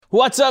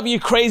What's up, you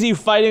crazy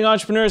fighting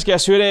entrepreneurs?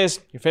 Guess who it is?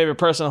 Your favorite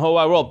person in the whole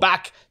wide world.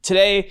 Back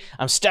today,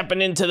 I'm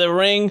stepping into the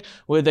ring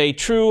with a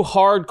true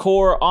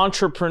hardcore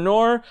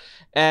entrepreneur.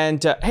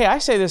 And hey, I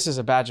say this as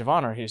a badge of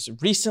honor. He's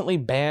recently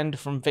banned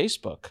from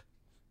Facebook.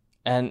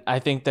 And I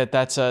think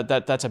that's a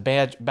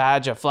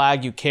badge, a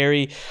flag you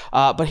carry.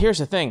 But here's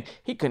the thing.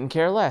 He couldn't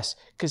care less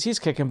because he's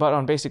kicking butt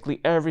on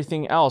basically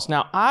everything else.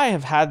 Now, I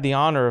have had the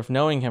honor of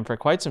knowing him for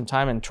quite some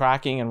time and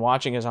tracking and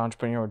watching his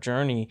entrepreneurial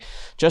journey.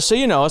 Just so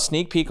you know, a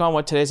sneak peek on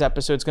what today's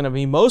episode is going to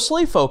be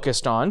mostly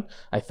focused on,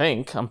 I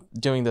think, I'm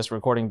doing this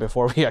recording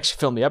before we actually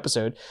film the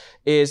episode,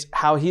 is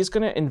how he's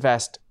going to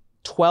invest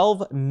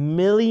 $12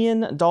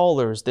 million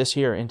this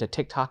year into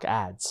TikTok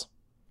ads.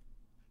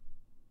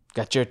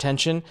 Got your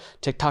attention?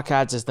 TikTok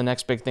ads is the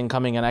next big thing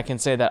coming, and I can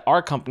say that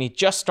our company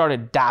just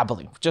started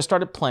dabbling, just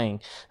started playing,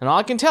 and all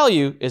I can tell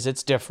you is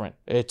it's different.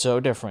 It's so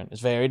different.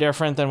 It's very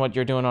different than what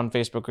you're doing on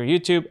Facebook or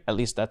YouTube. At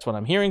least that's what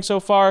I'm hearing so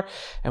far,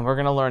 and we're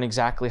going to learn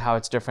exactly how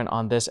it's different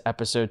on this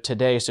episode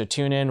today. So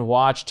tune in,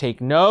 watch,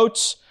 take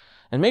notes,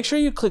 and make sure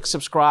you click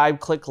subscribe,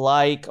 click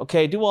like,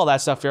 okay, do all that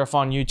stuff if you're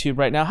on YouTube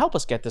right now. Help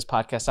us get this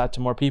podcast out to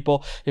more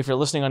people. If you're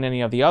listening on any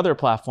of the other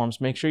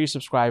platforms, make sure you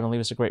subscribe and leave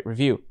us a great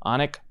review.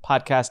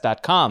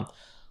 onicpodcast.com.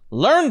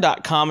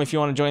 Learn.com if you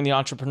want to join the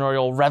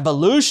entrepreneurial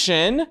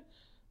revolution.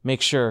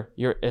 Make sure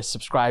you're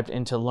subscribed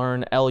into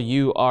Learn,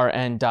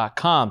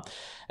 LURN.com.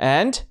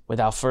 And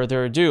without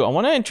further ado, I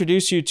want to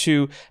introduce you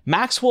to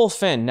Maxwell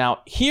Finn. Now,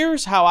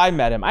 here's how I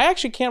met him. I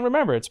actually can't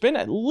remember. It's been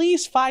at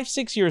least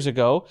 5-6 years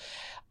ago.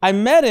 I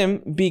met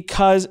him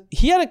because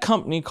he had a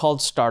company called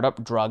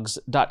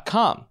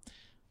startupdrugs.com.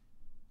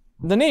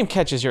 The name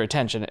catches your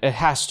attention. It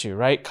has to,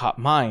 right? Caught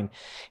mine.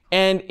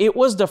 And it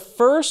was the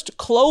first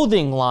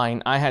clothing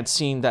line I had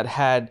seen that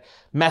had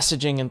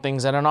messaging and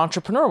things that an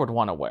entrepreneur would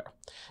want to wear.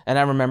 And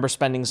I remember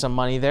spending some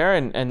money there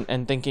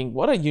and thinking,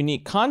 what a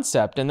unique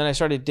concept. And then I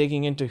started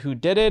digging into who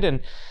did it. And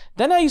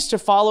then I used to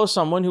follow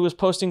someone who was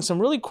posting some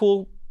really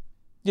cool,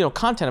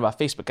 content about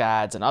Facebook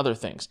ads and other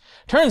things.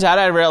 Turns out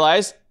I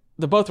realized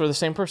they both were the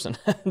same person.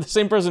 The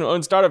same person who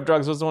owned Startup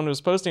Drugs was the one who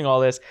was posting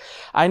all this.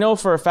 I know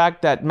for a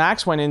fact that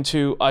Max went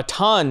into a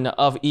ton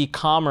of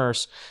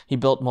e-commerce. He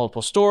built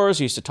multiple stores.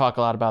 He used to talk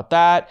a lot about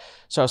that.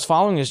 So I was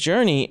following his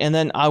journey. And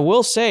then I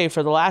will say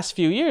for the last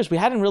few years, we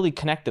hadn't really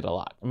connected a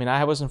lot. I mean,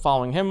 I wasn't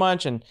following him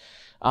much. And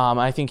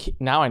I think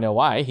now I know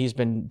why. He's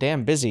been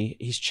damn busy.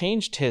 He's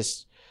changed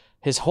his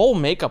whole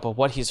makeup of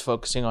what he's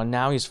focusing on.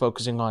 Now he's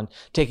focusing on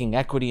taking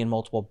equity in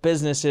multiple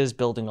businesses,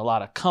 building a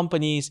lot of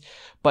companies.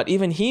 But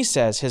even he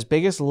says his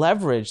biggest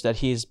leverage that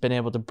he's been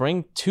able to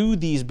bring to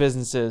these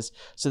businesses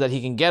so that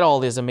he can get all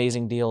these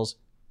amazing deals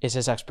is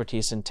his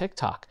expertise in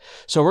TikTok.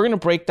 So we're going to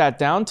break that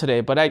down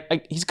today,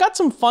 but he's got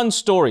some fun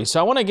stories. So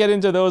I want to get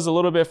into those a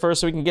little bit first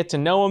so we can get to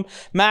know him.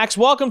 Max,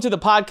 welcome to the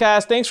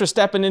podcast. Thanks for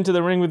stepping into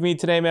the ring with me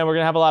today, man. We're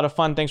going to have a lot of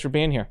fun. Thanks for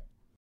being here.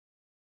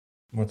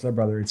 What's up,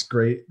 brother? It's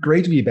great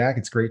to be back.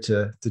 It's great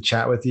to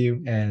chat with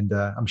you. And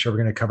I'm sure we're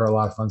going to cover a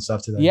lot of fun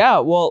stuff today. Yeah,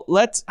 well,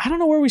 I don't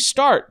know where we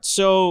start.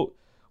 So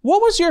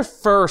what was your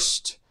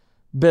first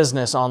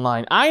business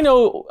online? I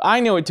know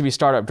it to be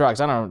Startup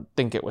Drugs. I don't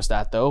think it was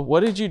that though. What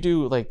did you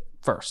do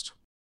first?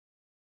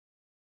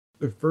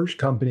 The first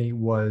company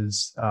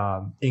was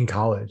in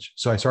college.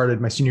 So I started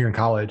my senior year in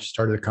college,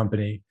 started a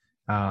company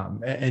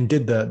and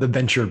did the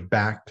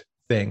venture-backed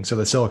thing. So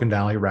the Silicon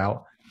Valley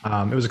route.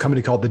 It was a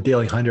company called the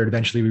Daily 100.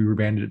 Eventually, we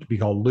rebranded it to be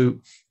called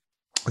Loot.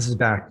 This is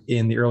back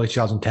in the early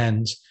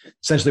 2010s.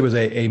 Essentially, it was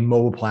a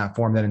mobile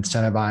platform that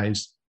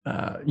incentivized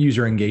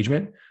user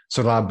engagement.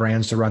 So it allowed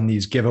brands to run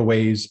these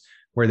giveaways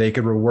where they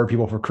could reward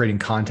people for creating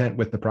content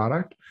with the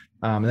product.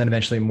 And then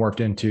eventually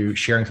morphed into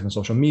sharing some on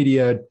social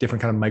media,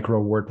 different kind of micro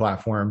reward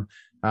platform,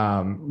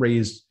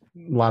 raised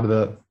a lot of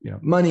the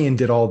money and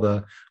did all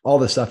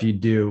the stuff you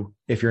do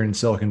if you're in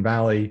Silicon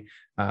Valley.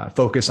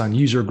 Focus on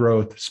user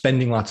growth,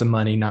 spending lots of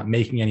money, not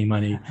making any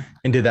money,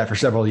 and did that for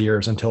several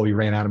years until we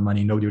ran out of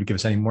money. Nobody would give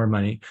us any more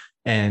money,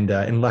 and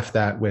left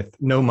that with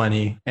no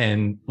money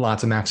and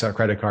lots of maxed out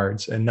credit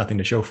cards and nothing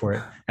to show for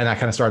it. And that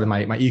kind of started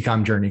my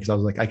e-com journey because I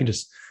was like, I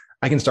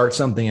can start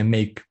something and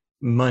make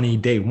money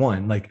day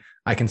one. Like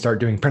I can start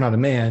doing print on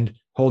demand,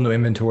 hold no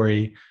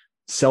inventory,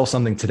 sell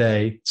something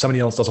today. Somebody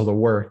else does all the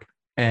work,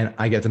 and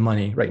I get the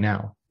money right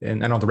now.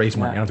 And I don't have to raise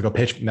money. I don't have to go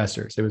pitch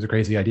investors. It was a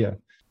crazy idea.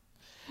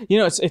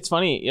 It's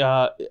funny.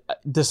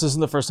 This isn't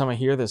the first time I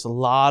hear this. A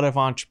lot of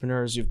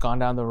entrepreneurs who've gone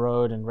down the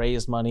road and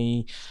raised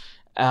money.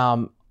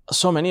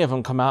 So many of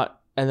them come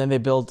out and then they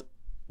build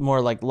more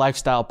like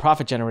lifestyle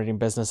profit generating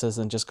businesses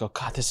and just go,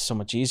 God, this is so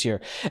much easier.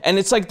 And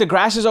it's like the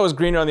grass is always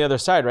greener on the other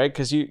side, right?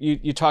 Because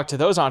you talk to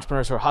those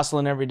entrepreneurs who are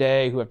hustling every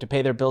day, who have to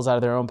pay their bills out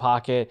of their own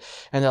pocket.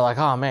 And they're like,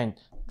 oh man,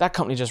 that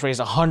company just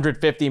raised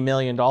 $150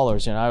 million.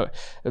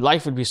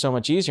 Life would be so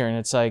much easier. And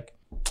it's like,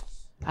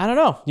 I don't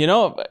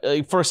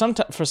know, for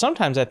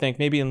sometimes I think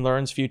maybe in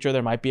Learn's future,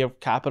 there might be a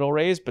capital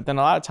raise, but then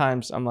a lot of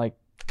times I'm like,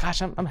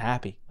 gosh, I'm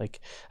happy. Like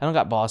I don't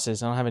got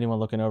bosses. I don't have anyone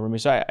looking over me.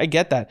 So I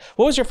get that.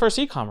 What was your first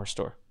e-commerce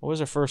store? What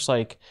was your first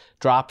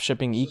drop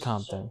shipping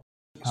e-com thing?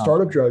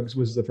 Startup Drugs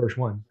was the first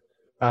one.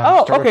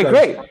 Okay,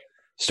 great.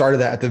 started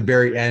that at the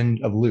very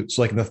end of Loot.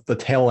 So like the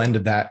tail end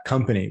of that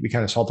company, we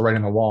kind of saw the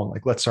writing on the wall, and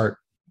like, let's start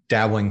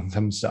dabbling in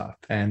some stuff.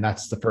 And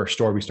that's the first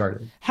store we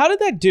started. How did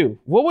that do?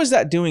 What was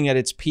that doing at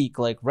its peak,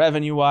 like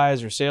revenue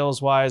wise or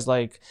sales wise?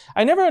 Like,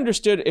 I never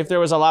understood if there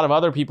was a lot of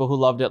other people who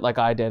loved it like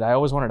I did. I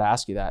always wanted to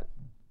ask you that.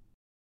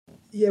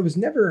 Yeah, it was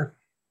never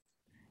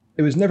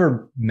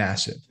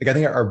massive. Like I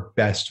think our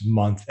best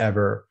month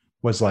ever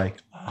was like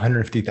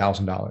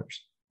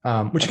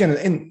 $150,000. Which again,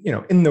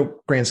 in the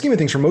grand scheme of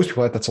things, for most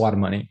people, that's a lot of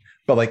money.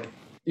 But like,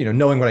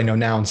 knowing what I know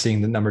now and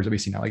seeing the numbers that we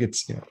see now, like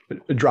it's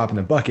a drop in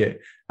the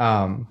bucket.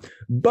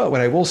 But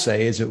what I will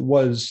say is it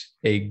was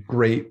a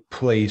great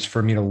place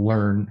for me to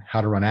learn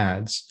how to run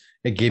ads.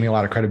 It gave me a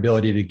lot of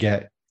credibility to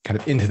get kind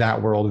of into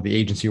that world of the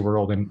agency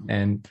world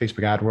and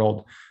Facebook ad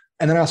world.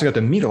 And then I also got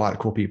to meet a lot of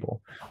cool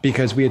people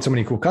because we had so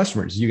many cool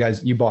customers.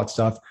 You bought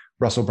stuff.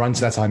 Russell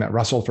Brunson, that's how I met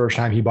Russell first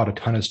time. He bought a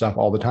ton of stuff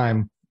all the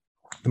time.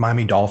 The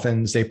Miami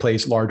Dolphins, they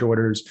placed large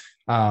orders.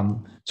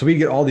 So we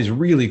get all these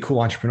really cool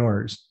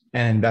entrepreneurs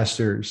and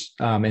investors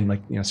in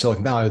like,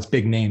 Silicon Valley, it's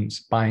big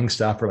names buying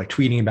stuff or like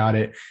tweeting about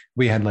it.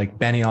 We had like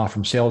Benioff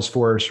from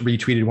Salesforce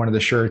retweeted one of the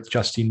shirts.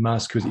 Justine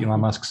Musk, who was Elon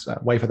Musk's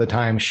wife at the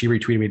time, she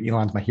retweeted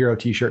Elon's My Hero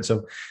t-shirt.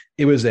 So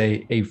it was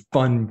a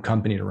fun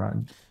company to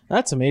run.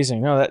 That's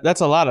amazing. No,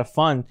 that's a lot of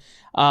fun.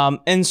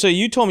 And so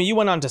you told me you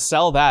went on to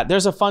sell that.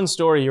 There's a fun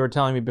story you were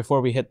telling me before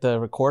we hit the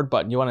record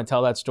button. You want to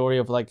tell that story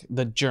of like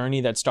the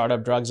journey that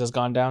Startup Drugs has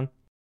gone down?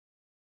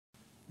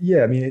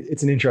 Yeah, I mean,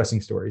 it's an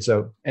interesting story.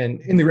 So, and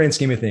in the grand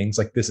scheme of things,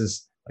 like this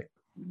is like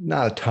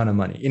not a ton of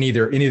money in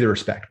either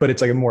respect, but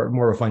it's like a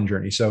more of a fun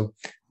journey. So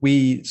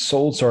we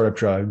sold Startup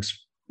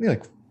Drugs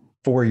like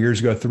 3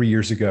 years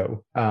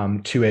ago,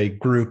 to a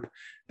group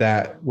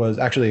that was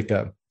actually like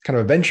a kind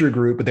of a venture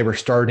group, but they were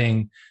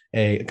starting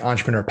a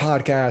entrepreneur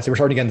podcast. They were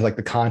starting to get into like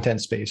the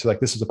content space. So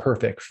like, this is a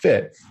perfect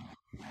fit.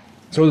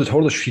 So it was a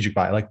total strategic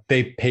buy. Like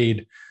they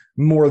paid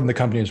more than the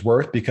company was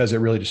worth because it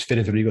really just fit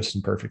into the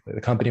ecosystem perfectly.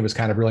 The company was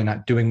kind of really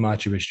not doing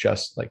much. It was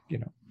just like,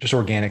 just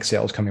organic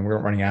sales coming. We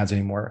weren't running ads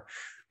anymore.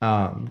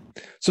 So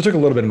it took a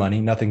little bit of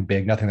money, nothing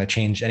big, nothing that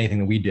changed anything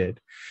that we did,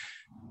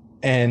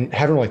 and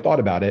haven't really thought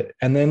about it.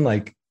 And then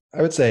like,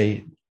 I would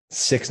say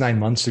 6-9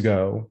 months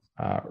ago,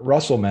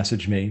 Russell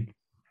messaged me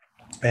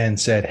and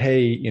said,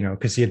 hey,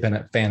 because he had been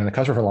a fan and a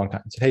customer for a long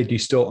time, said, hey, do you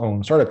still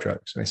own Startup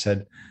Drugs? And I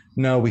said,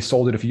 no, we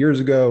sold it a few years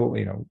ago.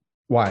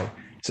 Why?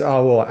 He said,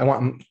 oh, well,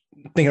 I'm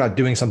thinking about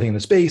doing something in the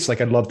space.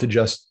 Like I'd love to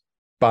just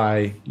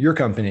buy your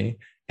company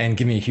and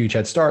give me a huge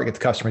head start, get the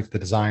customer, get the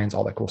designs,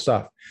 all that cool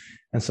stuff.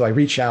 And so we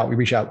reached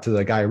out to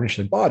the guy who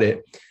initially bought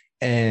it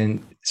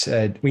and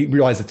said, we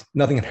realized that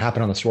nothing had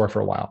happened on the store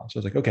for a while. So I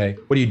was like, okay,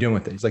 what are you doing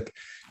with it? He's like,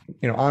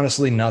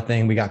 honestly,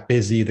 nothing. We got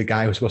busy. The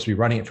guy who was supposed to be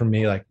running it for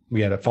me, like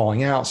we had a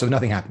falling out. So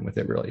nothing happened with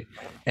it really.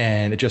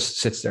 And it just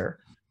sits there.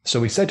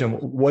 So we said to him,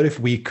 what if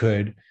we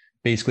could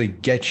basically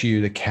get you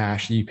the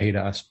cash that you paid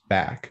us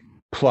back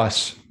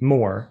plus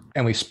more?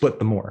 And we split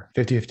the more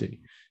 50-50. He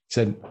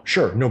said,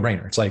 sure, no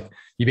brainer. It's like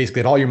you basically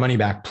get all your money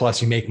back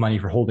plus you make money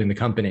for holding the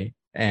company.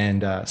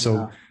 And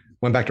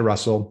went back to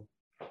Russell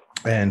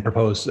and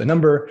proposed a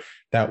number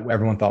that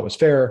everyone thought was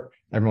fair,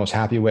 everyone was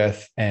happy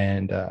with.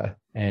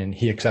 And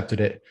he accepted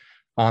it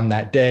on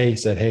that day. He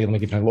said, hey, let me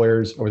give my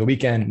lawyers over the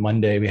weekend.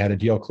 Monday, we had a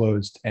deal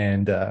closed.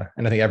 And I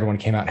think everyone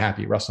came out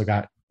happy. Russell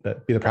got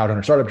be the proud owner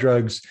of Startup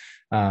Drugs.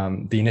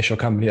 The initial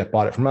company that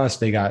bought it from us,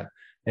 they got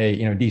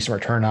a decent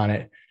return on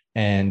it.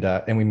 And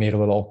we made a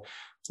little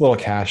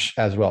cash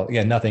as well.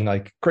 Again, nothing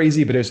like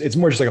crazy, but it's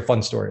more just like a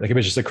fun story. Like it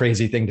was just a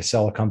crazy thing to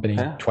sell a company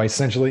twice,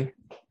 essentially.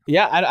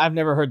 Yeah, I've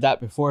never heard that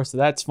before. So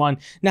that's fun.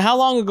 Now, how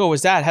long ago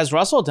was that? Has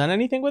Russell done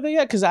anything with it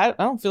yet? Because I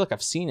don't feel like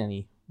I've seen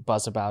any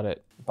buzz about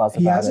it.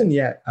 He hasn't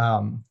yet.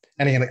 And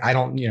again, like, I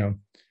don't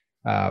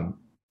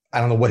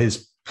know what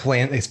his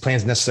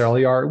plans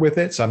necessarily are with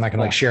it. So I'm not going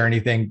to like share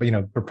anything,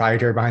 but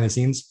proprietary behind the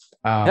scenes.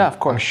 Yeah, of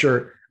course.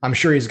 I'm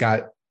sure he's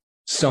got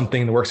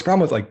something in the works. The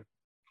problem with like,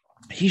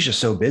 he's just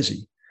so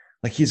busy.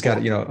 Like he's got,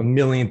 a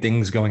million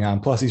things going on.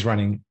 Plus he's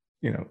running,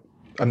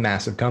 a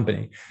massive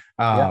company.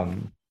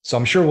 So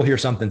I'm sure we'll hear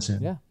something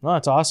soon. Yeah, no,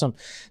 that's awesome.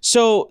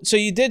 So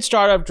you did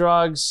Startup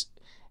Drugs,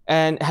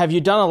 and have you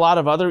done a lot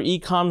of other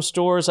e-com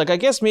stores? Like, I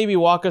guess maybe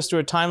walk us through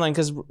a timeline,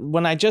 because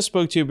when I just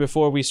spoke to you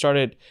before we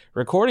started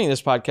recording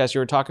this podcast,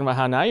 you were talking about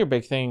how now your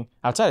big thing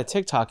outside of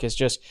TikTok is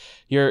just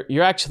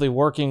you're actually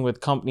working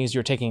with companies,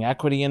 you're taking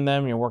equity in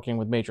them, you're working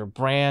with major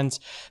brands.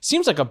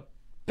 Seems like a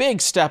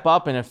big step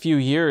up in a few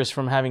years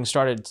from having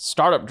started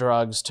Startup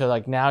Drugs to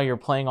like now you're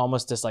playing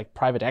almost this like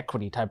private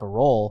equity type of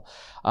role.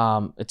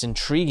 It's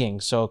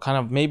intriguing. So kind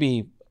of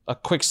maybe a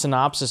quick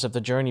synopsis of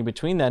the journey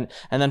between then.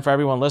 And then for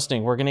everyone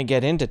listening, we're going to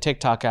get into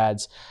TikTok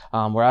ads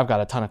where I've got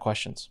a ton of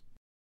questions.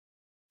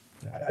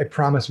 I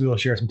promise we will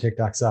share some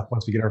TikTok stuff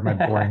once we get over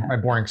my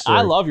boring story.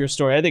 I love your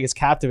story. I think it's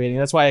captivating.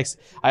 That's why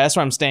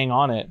I'm staying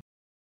on it.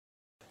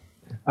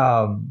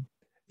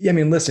 Yeah, I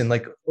mean, listen,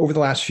 like over the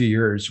last few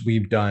years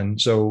we've done,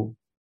 so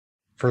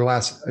for the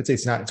last, I'd say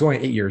it's only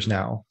 8 years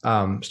now.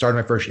 Started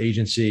my first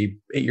agency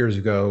 8 years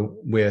ago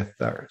with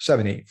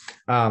 7,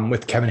 8,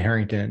 with Kevin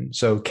Harrington.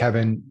 So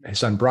Kevin, his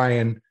son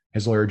Brian,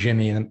 his lawyer,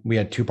 Jimmy, and then we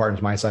had two partners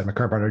on my side, my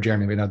current partner,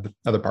 Jeremy, we had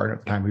another partner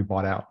at the time we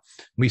bought out.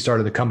 We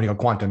started a company called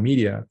Quantum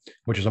Media,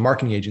 which is a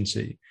marketing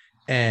agency,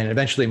 and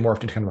eventually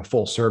morphed into kind of a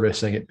full service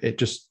thing.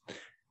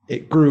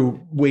 It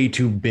grew way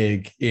too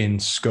big in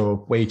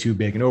scope, way too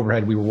big in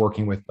overhead. We were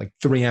working with like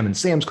 3M and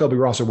Sam's Club. We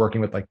were also working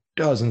with like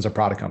dozens of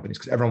product companies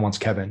because everyone wants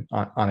Kevin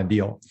on a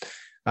deal.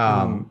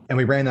 And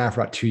we ran that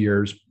for about 2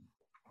 years.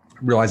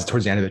 Realized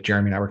towards the end of it,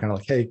 Jeremy and I were kind of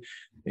like, hey,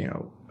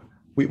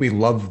 we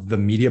love the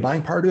media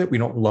buying part of it. We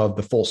don't love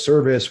the full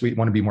service. We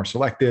want to be more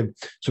selective.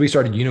 So we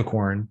started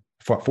Unicorn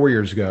 4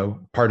 years ago,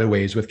 parted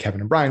ways with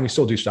Kevin and Brian. We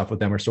still do stuff with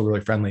them. We're still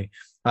really friendly.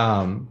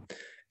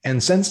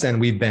 And since then,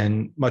 we've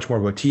been much more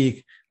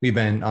boutique. We've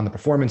been on the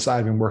performance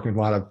side. We've been working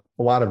with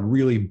a lot of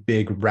really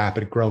big,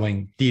 rapid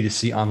growing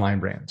D2C online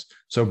brands.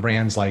 So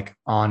brands like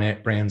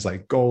Onnit, brands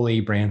like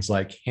Goalie, brands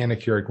like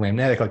Hanacure,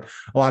 Glamnetic, like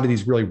a lot of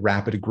these really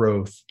rapid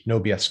growth, no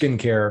BS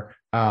skincare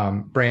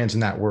brands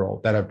in that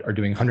world that are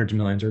doing hundreds of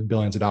millions or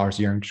billions of dollars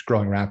a year and just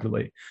growing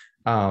rapidly.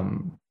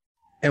 And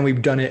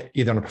we've done it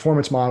either on a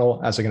performance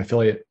model as like an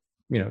affiliate,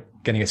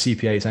 getting a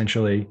CPA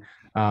essentially,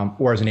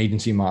 or as an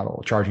agency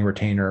model, charging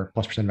retainer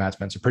plus % of ad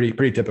spend. So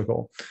pretty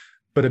typical.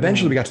 But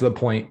eventually we got to the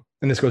point,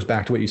 and this goes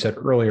back to what you said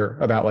earlier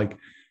about like,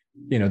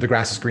 the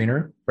grass is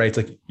greener, right? It's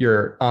like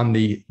you're on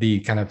the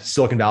kind of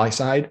Silicon Valley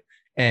side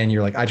and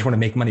you're like, I just want to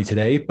make money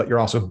today, but you're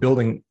also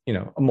building,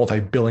 a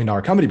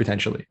multi-billion-dollar company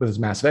potentially with this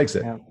massive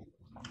exit. Yeah.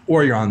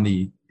 Or you're on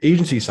the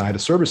agency side, the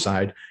service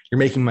side, you're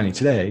making money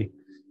today,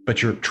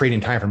 but you're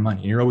trading time for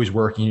money and you're always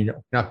working,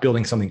 you're not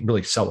building something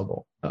really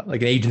sellable.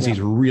 Like an agency is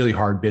a really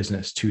hard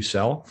business to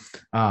sell.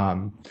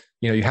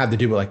 You have to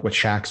do what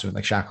Shaq's doing,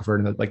 like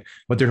Shackelford, and like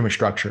what they're doing with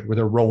structure, where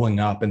they're rolling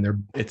up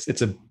and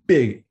it's a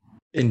big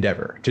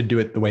endeavor to do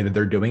it the way that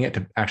they're doing it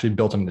to actually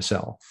build something to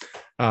sell.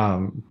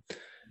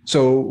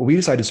 So what we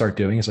decided to start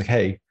doing is like,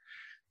 hey,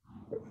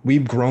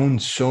 we've grown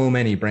so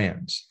many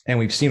brands and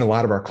we've seen a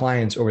lot of our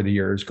clients over the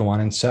years go on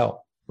and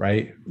sell,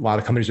 right? A lot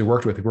of companies we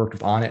worked with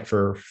Onnit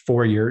for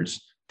 4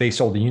 years. They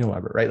sold to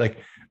Unilever, right? Like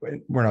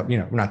we're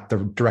not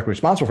directly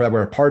responsible for that.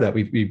 We're a part of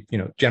it. We've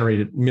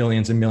generated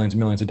millions and millions and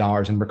millions of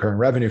dollars in recurring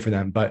revenue for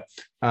them. But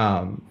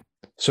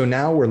so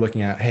now we're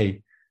looking at,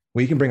 hey,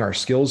 we can bring our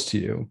skills to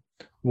you.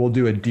 We'll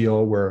do a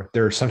deal where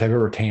there's some type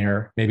of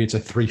retainer. Maybe it's a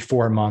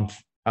 3-4 month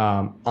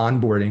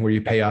onboarding where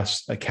you pay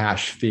us a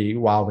cash fee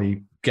while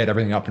we get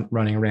everything up and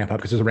running and ramp up,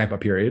 because there's a ramp up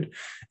period.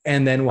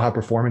 And then we'll have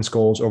performance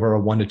goals over a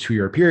 1 to 2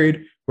 year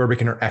period where we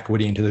can earn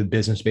equity into the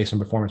business based on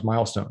performance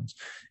milestones.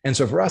 And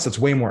so for us, it's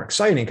way more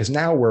exciting because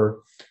now we're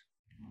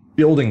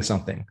building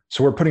something.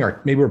 So we're putting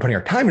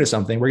our time into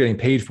something, we're getting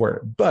paid for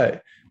it,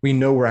 but we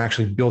know we're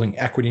actually building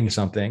equity into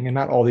something. And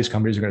not all these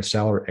companies are going to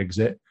sell or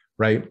exit,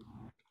 right?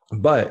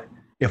 But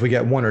if we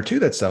get 1 or 2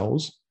 that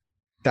sells,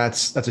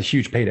 that's a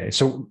huge payday.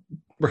 So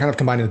we're kind of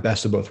combining the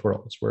best of both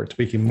worlds, where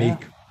we can make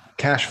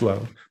cash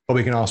flow, but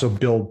we can also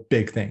build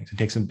big things and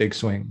take some big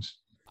swings.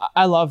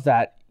 I love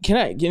that.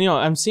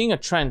 I'm seeing a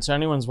trend. So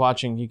anyone's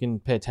watching, you can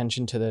pay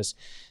attention to this.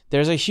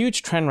 There's a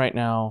huge trend right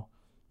now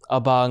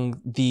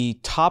among the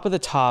top of the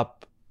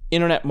top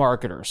internet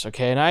marketers.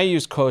 Okay. And I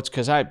use quotes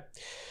because I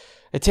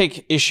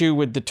take issue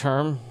with the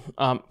term,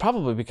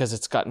 probably because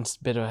it's gotten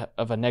a bit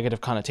of a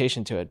negative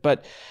connotation to it.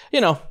 But,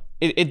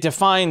 it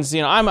defines,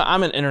 I'm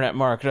an internet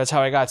marketer. That's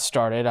how I got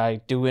started.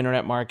 I do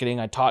internet marketing.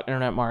 I taught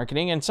internet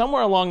marketing. And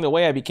somewhere along the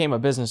way, I became a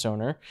business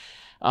owner.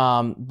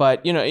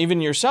 But,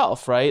 even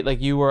yourself, right? Like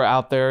you were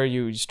out there,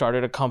 you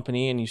started a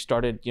company and you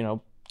started,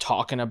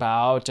 talking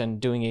about and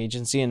doing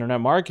agency internet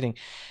marketing.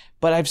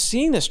 But I've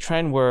seen this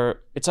trend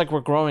where it's like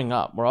we're growing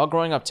up. We're all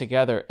growing up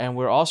together and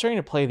we're all starting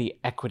to play the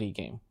equity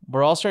game.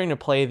 We're all starting to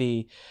play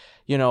the,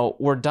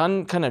 we're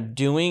done kind of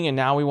doing and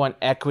now we want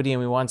equity and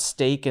we want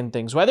stake in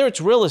things, whether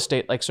it's real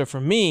estate. Like, so for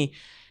me,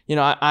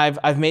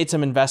 I've made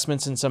some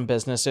investments in some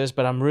businesses,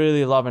 but I'm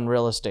really loving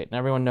real estate. And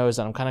everyone knows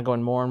that I'm kind of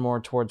going more and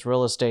more towards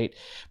real estate,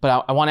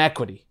 but I want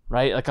equity,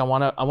 right? Like I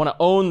want to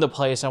own the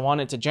place. I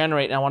want it to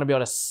generate and I want to be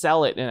able to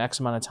sell it in X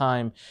amount of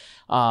time.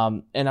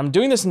 And I'm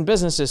doing this in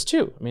businesses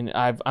too. I mean,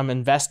 I'm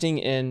investing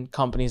in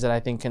companies that I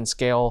think can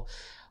scale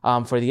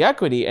for the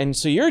equity. And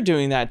so you're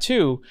doing that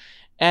too.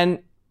 And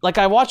like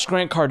I watched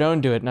Grant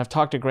Cardone do it, and I've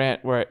talked to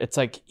Grant where it's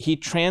like he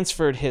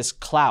transferred his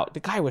clout.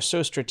 The guy was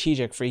so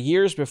strategic for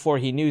years before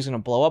he knew he's going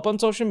to blow up on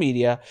social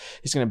media.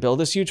 He's going to build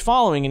this huge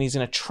following, and he's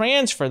going to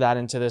transfer that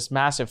into this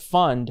massive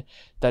fund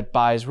that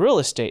buys real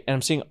estate. And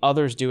I'm seeing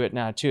others do it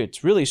now too.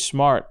 It's really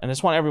smart. And I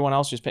just want everyone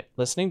else who's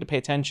listening to pay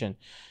attention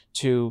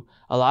to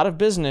a lot of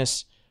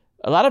business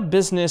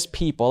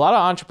people, a lot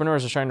of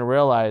entrepreneurs are starting to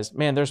realize,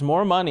 man, there's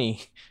more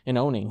money in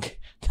owning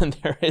than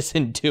there is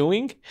in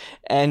doing.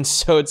 And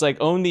so it's like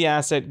own the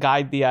asset,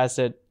 guide the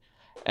asset,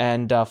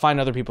 and find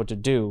other people to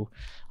do.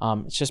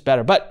 It's just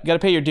better. But you got to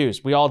pay your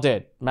dues. We all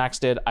did. Max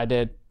did. I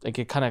did. Like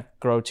it kind of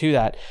grow to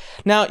that.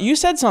 Now, you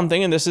said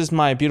something, and this is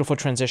my beautiful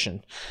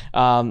transition.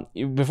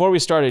 Before we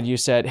started, you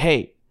said,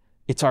 hey,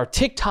 it's our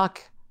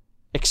TikTok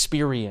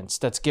experience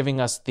that's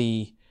giving us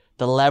the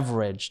the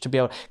leverage to be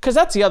able, because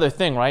that's the other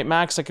thing, right,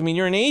 Max? Like, I mean,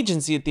 you're an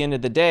agency at the end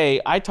of the day.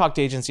 I talk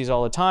to agencies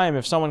all the time.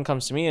 If someone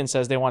comes to me and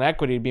says they want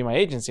equity to be my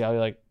agency, I'll be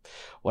like,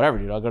 whatever,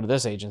 dude, I'll go to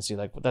this agency.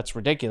 Like, that's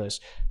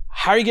ridiculous.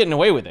 How are you getting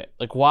away with it?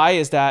 Like, why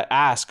is that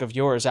ask of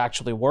yours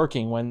actually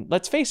working when,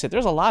 let's face it,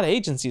 there's a lot of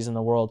agencies in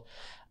the world.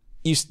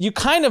 You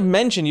kind of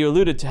mentioned, you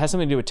alluded to, has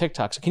something to do with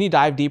TikTok. So can you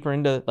dive deeper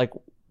into like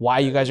why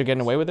you guys are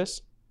getting away with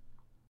this?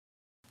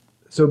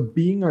 So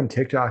being on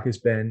TikTok has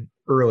been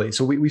early.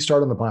 So we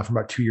started on the platform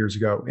about 2 years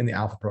ago in the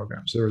alpha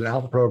program. So there was an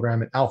alpha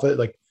program, and alpha,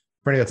 like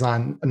for anyone that's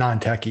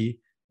non-techie,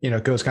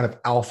 it goes kind of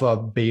alpha,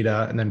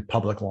 beta, and then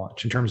public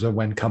launch in terms of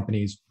when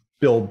companies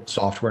build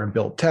software and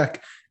build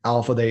tech.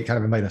 Alpha, they kind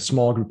of invite a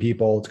small group of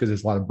people because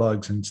there's a lot of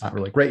bugs and it's not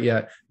really great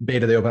yet.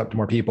 Beta, they open up to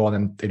more people, and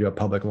then they do a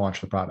public launch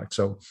of the product.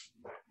 So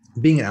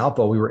being an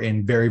alpha, we were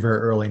in very, very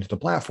early into the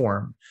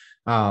platform.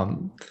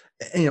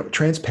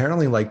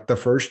 Transparently, like the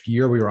first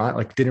year we were on,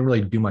 like didn't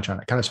really do much on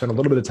it. Kind of spent a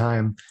little bit of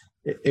time.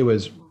 It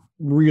was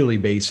really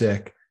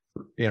basic,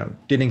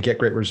 didn't get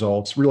great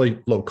results, really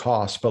low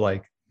cost, but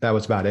like that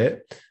was about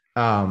it.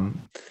 And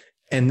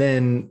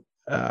then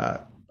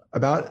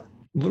about a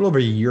little over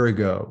a year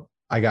ago,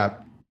 I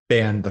got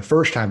banned the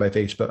first time by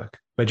Facebook,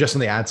 but just on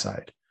the ad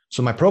side.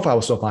 So my profile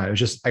was still fine. It was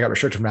just, I got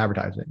restricted from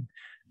advertising.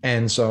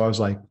 And so I was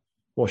like,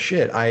 well,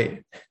 shit,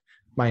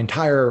 my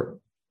entire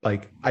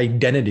like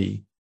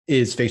identity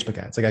is Facebook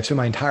ads. Like I've spent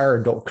my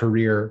entire adult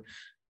career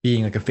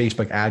being like a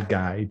Facebook ad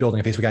guy, building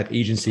a Facebook ad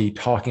agency,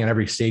 talking on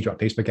every stage about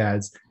Facebook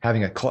ads,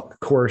 having a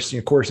course,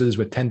 courses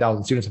with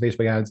 10,000 students on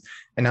Facebook ads.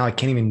 And now I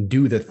can't even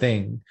do the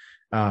thing.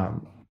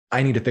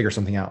 I need to figure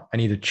something out. I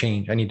need to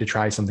change. I need to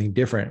try something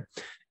different.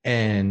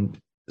 And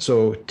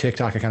so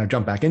TikTok, I kind of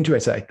jumped back into it. I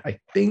said, I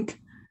think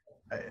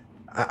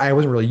I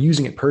wasn't really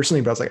using it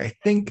personally, but I was like, I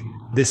think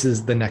this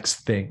is the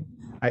next thing.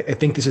 I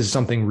think this is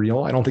something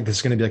real. I don't think this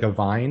is going to be like a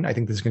Vine. I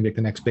think this is going to be like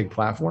the next big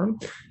platform.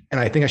 And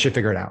I think I should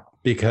figure it out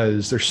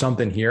because there's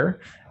something here.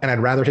 And I'd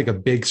rather take a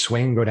big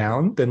swing and go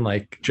down than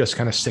like just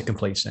kind of sit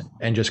complacent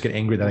and just get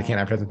angry that I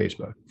can't advertise on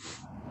Facebook.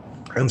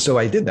 And so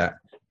I did that.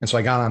 And so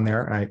I got on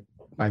there and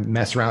I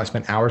messed around. I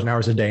spent hours and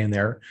hours a day in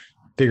there,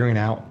 figuring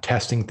out,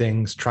 testing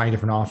things, trying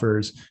different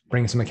offers,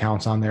 bringing some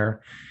accounts on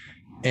there.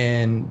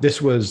 And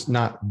this was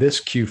not this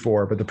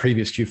Q4, but the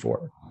previous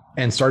Q4.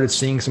 And started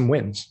seeing some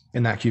wins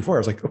in that Q4. I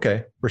was like,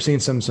 okay, we're seeing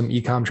some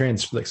e-com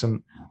trends, like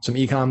some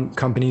e-com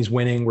companies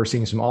winning. We're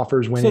seeing some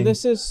offers winning. So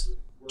this is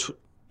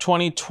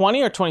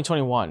 2020 or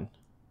 2021?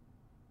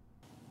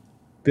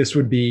 This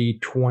would be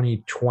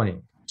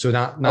 2020. So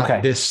not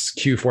okay. This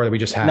Q4 that we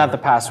just had. Not the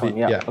past one.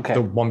 Yeah. Okay.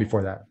 The one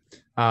before that.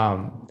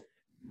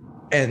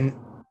 And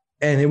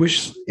it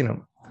was,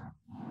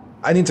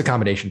 I think it's a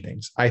combination of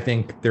things. I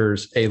think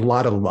there's a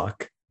lot of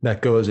luck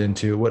that goes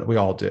into what we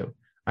all do.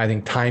 I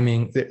think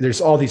timing, there's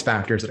all these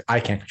factors that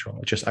I can't control.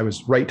 It's just, I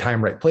was right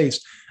time, right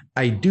place.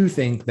 I do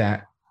think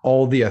that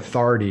all the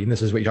authority, and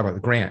this is what you talk about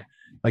the grant,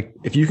 like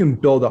if you can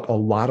build up a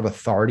lot of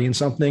authority in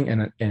something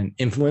and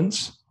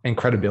influence and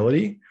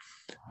credibility,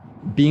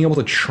 being able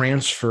to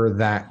transfer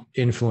that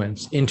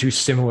influence into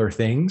similar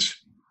things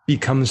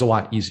becomes a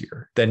lot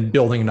easier than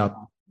building it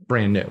up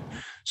brand new.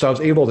 So I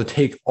was able to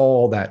take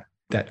all that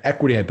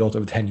equity I built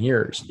over 10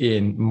 years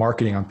in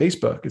marketing on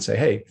Facebook and say,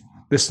 hey,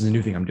 this is a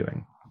new thing I'm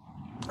doing.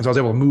 So I was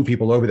able to move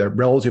people over there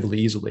relatively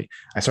easily.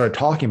 I started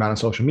talking about it on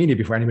social media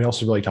before anybody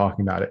else was really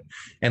talking about it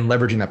and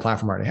leveraging that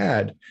platform I already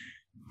had.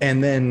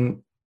 And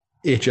then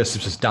it was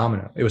just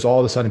domino. It was all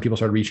of a sudden people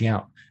started reaching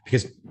out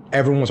because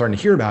everyone was starting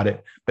to hear about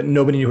it, but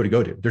nobody knew who to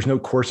go to. There's no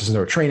courses, there's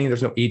no training,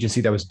 there's no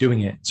agency that was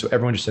doing it. So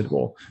everyone just said,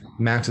 well,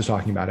 Max is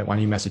talking about it. Why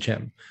don't you message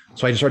him?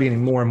 So I just started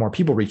getting more and more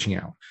people reaching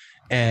out.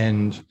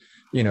 And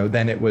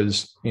then it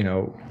was,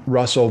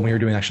 Russell, when we were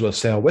doing actually a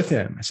sale with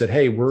him, I said,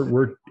 hey,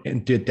 we're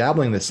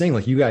dabbling in this thing.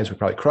 Like you guys would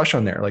probably crush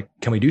on there. Like,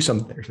 can we do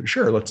something there? So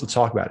sure, let's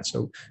talk about it.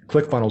 So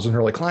ClickFunnels is an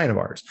early client of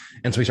ours.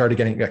 And so we started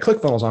getting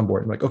ClickFunnels on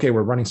board. I'm like, okay,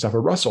 we're running stuff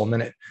with Russell. And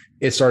then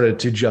it started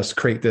to just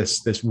create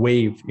this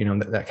wave,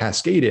 that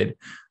cascaded.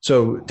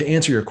 So to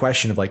answer your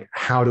question of like,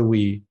 how do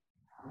we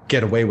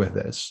get away with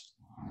this?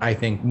 I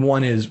think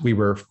one is we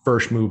were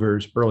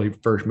early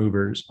first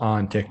movers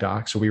on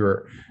TikTok. So we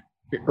were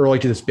early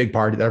to this big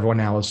party that everyone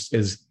now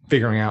is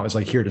figuring out is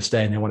like here to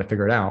stay and they want to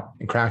figure it out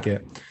and crack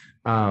it.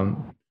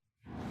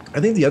 I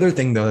think the other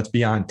thing though, that's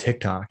beyond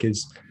TikTok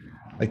is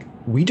like,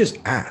 we just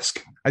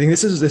ask. I think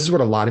this is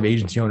what a lot of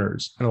agency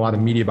owners and a lot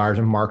of media buyers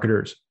and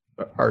marketers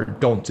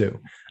don't do.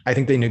 I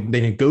think they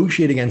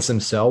negotiate against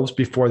themselves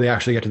before they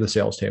actually get to the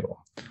sales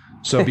table.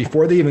 So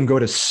before they even go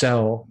to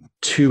sell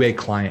to a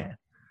client,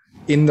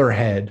 in their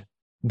head,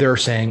 they're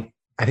saying,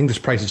 I think this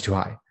price is too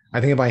high.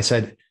 I think if I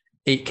said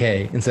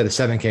 8K instead of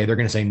 7K, they're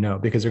going to say no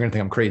because they're going to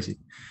think I'm crazy.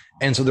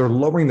 And so they're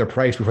lowering their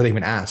price before they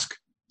even ask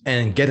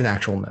and get an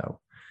actual no.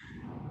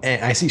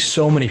 And I see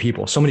so many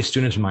people, so many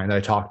students of mine that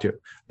I talk to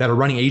that are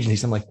running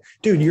agencies. I'm like,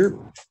 dude,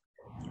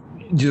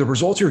 the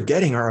results you're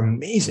getting are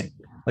amazing.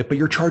 Like, but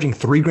you're charging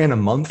 $3,000 a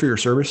month for your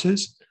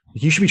services.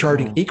 You should be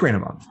charging $8,000 a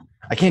month.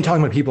 I can't tell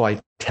them what people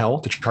I tell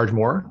to charge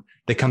more.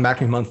 They come back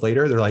to me a month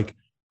later. They're like,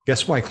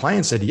 guess what? My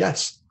client said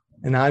yes.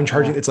 And now I'm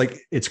charging,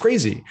 it's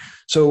crazy.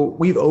 So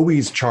we've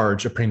always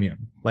charged a premium.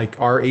 Like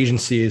our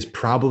agency is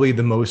probably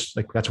the most,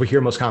 like that's what we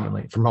hear most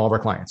commonly from all of our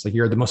clients. Like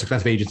you're the most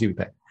expensive agency we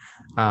pay.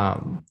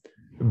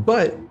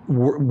 But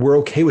we're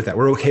okay with that.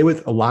 We're okay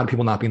with a lot of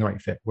people not being the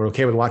right fit. We're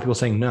okay with a lot of people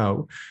saying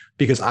no,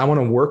 because I want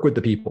to work with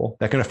the people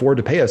that can afford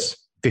to pay us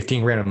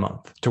 15 grand a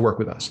month to work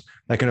with us,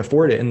 that can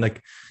afford it. And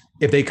like,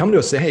 if they come to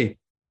us, say, hey,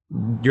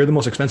 you're the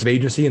most expensive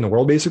agency in the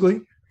world,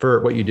 basically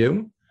for what you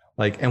do.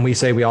 Like, and we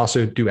say, we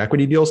also do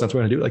equity deals. That's what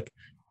we're gonna do. Like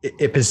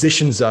it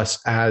positions us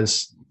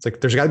as, it's like,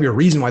 there's gotta be a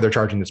reason why they're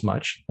charging this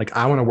much. Like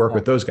I want to work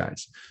with those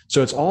guys.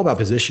 So it's all about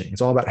positioning.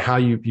 It's all about how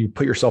you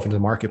put yourself into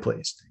the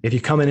marketplace. If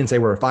you come in and say,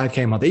 we're a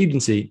 5K a month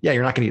agency, yeah,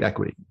 you're not gonna need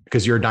equity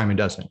because you're a dime a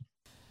dozen.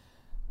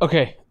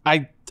 Okay.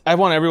 I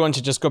want everyone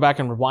to just go back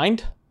and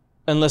rewind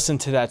and listen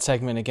to that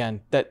segment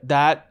again.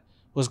 That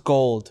was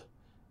gold.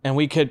 And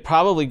we could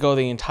probably go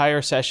the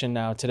entire session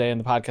now today in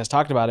the podcast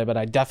talking about it, but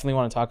I definitely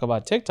want to talk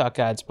about TikTok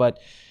ads. But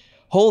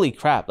holy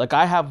crap. Like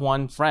I have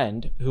one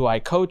friend who I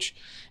coach,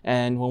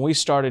 and when we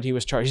started,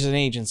 he's an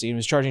agency, he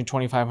was charging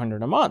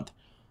 $2,500 a month.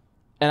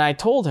 And I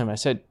told him, I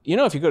said,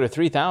 if you go to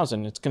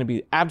 3,000, it's going to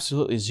be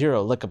absolutely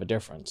zero lick of a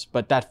difference.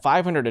 But that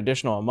 500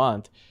 additional a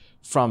month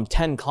from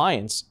 10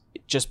 clients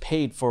just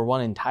paid for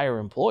one entire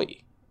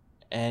employee.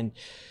 And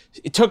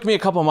it took me a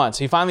couple months.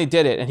 He finally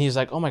did it. And he's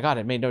like, oh my God,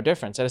 it made no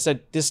difference. And I said,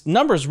 this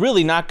number's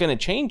really not going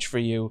to change for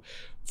you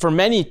for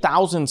many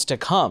thousands to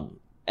come.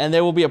 And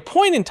there will be a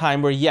point in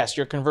time where, yes,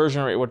 your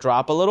conversion rate will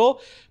drop a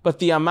little, but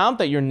the amount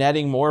that you're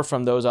netting more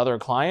from those other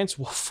clients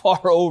will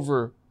far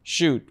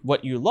overshoot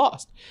what you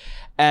lost.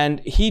 And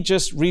he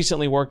just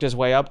recently worked his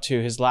way up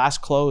to, his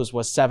last close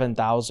was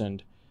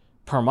 $7,000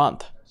 per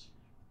month.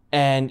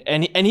 And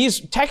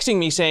he's texting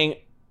me saying,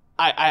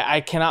 I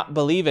cannot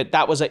believe it.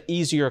 That was an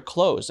easier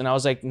close. And I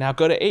was like, now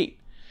go to 8.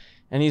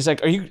 And he's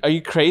like, are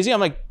you crazy? I'm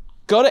like,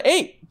 go to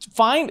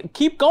 8.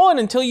 Keep going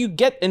until you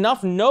get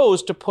enough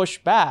no's to push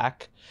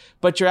back.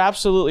 But you're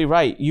absolutely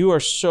right. You are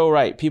so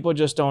right. People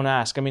just don't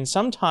ask. I mean,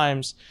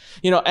 sometimes,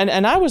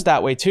 and I was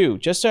that way too.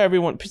 Just so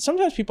everyone,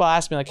 sometimes people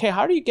ask me like, hey,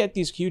 how do you get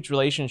these huge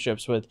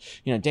relationships with,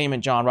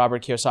 Damon John,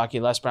 Robert Kiyosaki,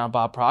 Les Brown,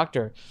 Bob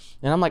Proctor?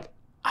 And I'm like,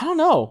 I don't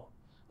know.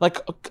 Like,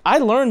 I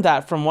learned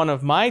that from one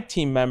of my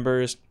team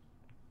members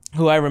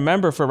who I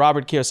remember for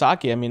Robert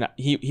Kiyosaki. I mean,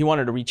 he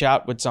wanted to reach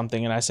out with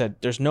something, and I said,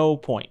 there's no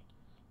point.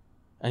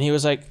 And he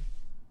was like,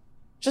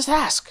 just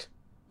ask.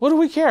 What do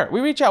we care?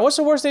 We reach out. What's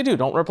the worst they do?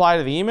 Don't reply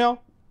to the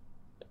email?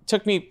 It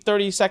took me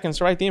 30 seconds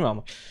to write the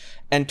email.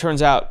 And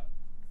turns out,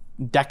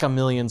 deca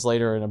millions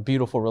later and a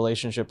beautiful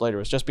relationship later,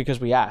 it's just because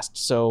we asked.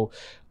 So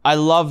I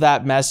love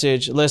that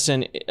message.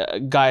 Listen,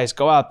 guys,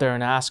 go out there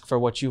and ask for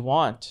what you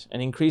want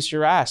and increase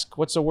your ask.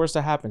 What's the worst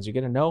that happens? You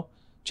get a no?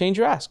 Change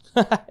your ask.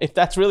 If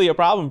that's really a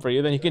problem for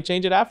you, then you can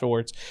change it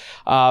afterwards.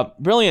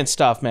 Brilliant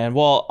stuff, man.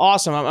 Well,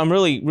 awesome. I'm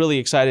really, really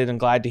excited and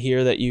glad to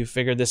hear that you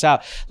figured this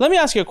out. Let me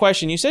ask you a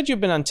question. You said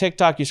you've been on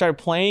TikTok. You started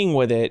playing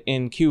with it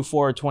in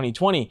Q4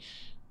 2020.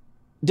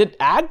 Did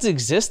ads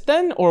exist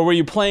then, or were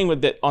you playing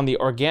with it on the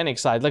organic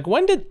side? Like,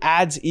 when did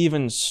ads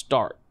even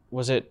start?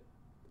 Was it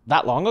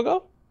that long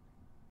ago?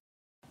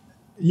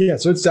 Yeah,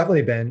 so it's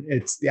definitely been.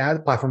 The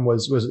ad platform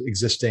was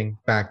existing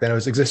back then. It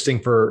was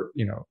existing for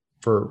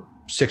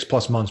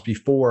 6+ months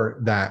before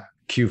that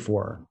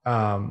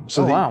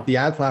Q4. The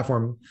ad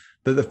platform,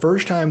 the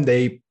first time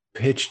they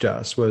pitched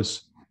us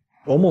was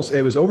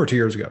it was over 2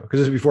 years ago,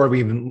 because it was before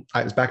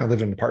I was back when I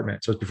lived in an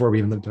apartment. So it's before we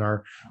even lived in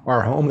our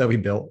home that we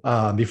built.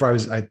 I think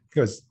it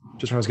was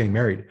just when I was getting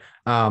married.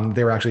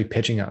 They were actually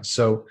pitching us.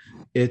 So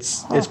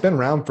it's been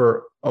around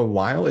for a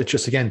while. It's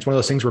just, again, it's one of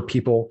those things where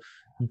people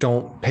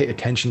don't pay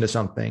attention to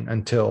something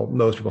until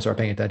most people start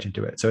paying attention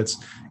to it. So it's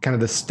kind of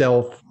the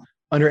stealth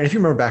and if you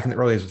remember back in the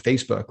early days with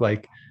Facebook,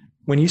 like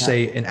when you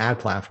say an ad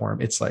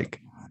platform, it's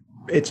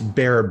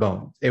bare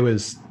bones. There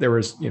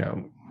was,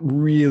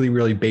 really,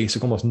 really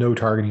basic, almost no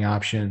targeting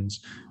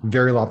options,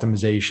 very low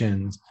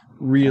optimizations,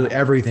 really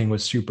everything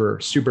was super,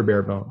 super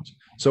bare bones.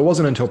 So it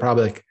wasn't until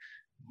probably like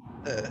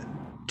a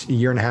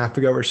year and a half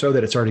ago or so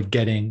that it started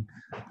getting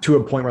to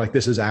a point where like,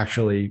 this is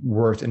actually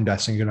worth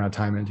investing a good amount of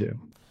time into.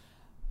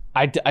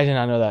 I did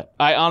not know that.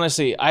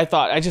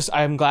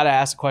 I'm glad I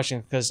asked the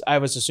question, because I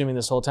was assuming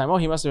this whole time,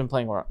 he must have been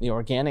playing the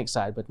organic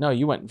side, but no,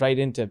 you went right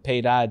into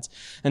paid ads.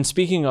 And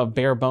speaking of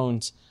bare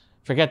bones,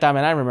 forget that,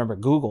 man. I remember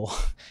Google.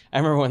 I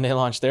remember when they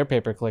launched their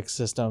pay-per-click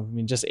system. I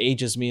mean, just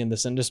ages me in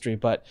this industry,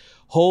 but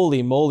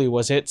holy moly,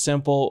 was it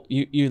simple.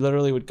 You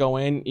literally would go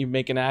in, you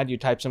make an ad, you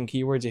type some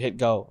keywords, you hit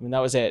go. I mean, that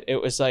was it. It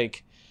was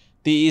like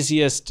the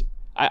easiest.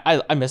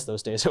 I miss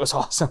those days. It was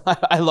awesome.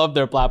 I loved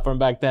their platform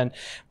back then.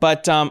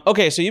 But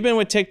okay, so you've been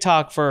with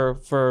TikTok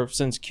for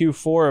since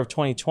Q4 of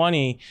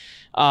 2020.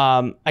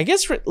 I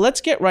guess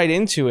let's get right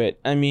into it.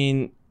 I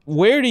mean,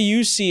 where do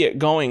you see it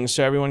going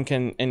so everyone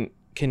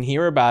can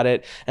hear about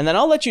it? And then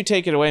I'll let you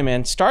take it away,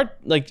 man.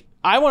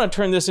 I want to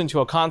turn this into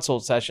a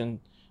consult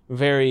session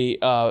very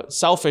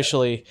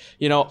selfishly,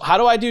 you know, how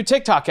do I do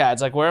TikTok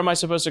ads? Like, where am I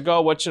supposed to go?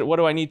 What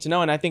do I need to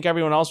know? And I think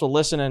everyone else will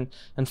listen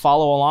and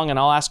follow along, and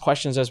I'll ask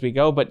questions as we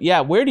go. But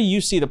yeah, where do you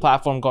see the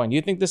platform going? Do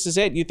you think this is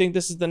it? Do you think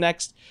this is the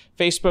next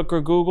Facebook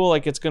or Google?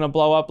 Like, it's going to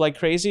blow up like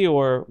crazy,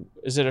 or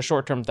is it a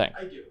short-term thing?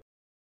 I do.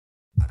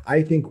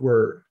 I think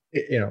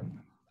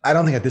I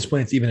don't think at this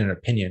point it's even an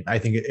opinion. I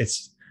think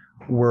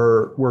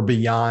we're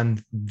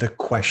beyond the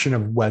question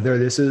of whether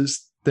this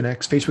is the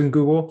next Facebook and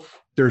Google.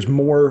 There's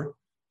more.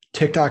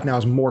 TikTok now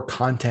is more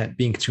content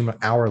being consumed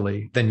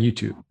hourly than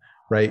YouTube,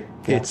 right?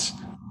 Yeah.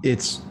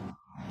 It's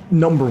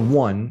number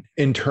one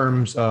in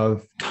terms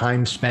of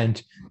time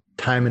spent,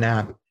 time in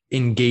app,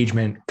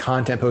 engagement,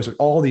 content posted,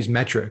 all these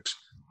metrics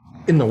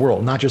in the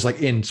world, not just like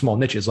in small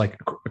niches, like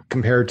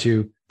compared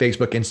to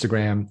Facebook,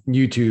 Instagram,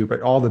 YouTube,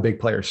 all the big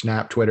players,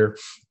 Snap, Twitter.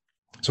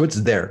 So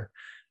it's there.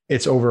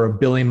 It's over 1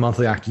 billion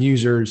monthly active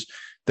users.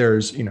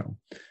 There's,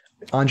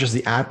 on just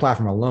the ad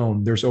platform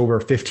alone, there's over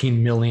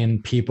 15 million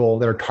people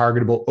that are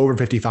targetable over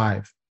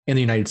 55 in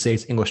the United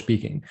States, English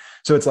speaking.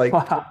 So it's like,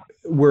 wow.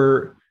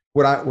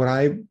 What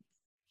I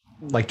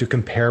like to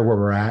compare where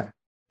we're at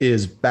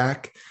is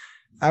back,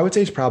 I would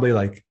say it's probably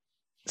like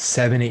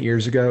 7-8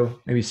 years ago,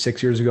 maybe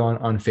 6 years ago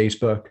on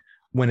Facebook,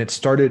 when it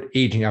started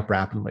aging up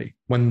rapidly,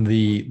 when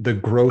the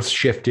growth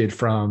shifted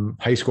from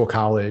high school,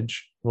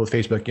 college, well,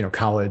 Facebook,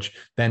 college,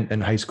 then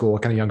and high school,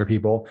 kind of younger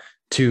people,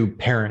 to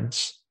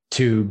parents,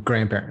 to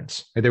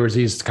grandparents. There was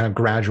these kind of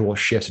gradual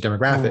shifts of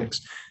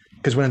demographics.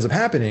 Because what ends up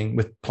happening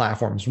with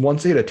platforms,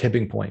 once they hit a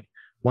tipping point,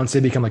 once they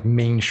become like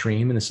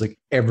mainstream and it's like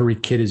every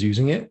kid is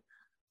using it,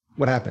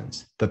 what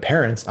happens? The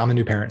parents, I'm a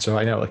new parent, so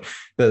I know like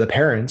the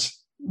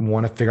parents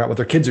want to figure out what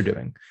their kids are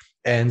doing.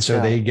 And so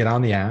they get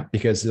on the app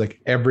because like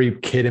every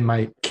kid in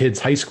my kid's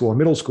high school or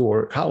middle school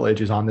or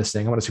college is on this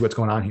thing. I want to see what's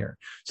going on here.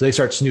 So they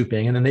start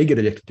snooping and then they get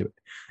addicted to it.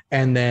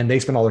 And then they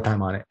spend all their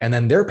time on it. And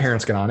then their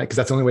parents get on it because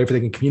that's the only way for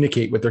they can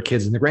communicate with their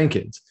kids and their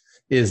grandkids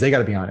is they got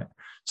to be on it.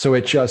 So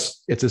it's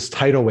this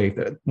tidal wave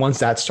that once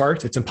that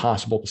starts, it's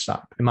impossible to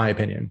stop, in my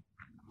opinion,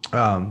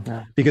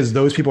 because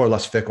those people are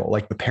less fickle.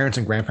 Like the parents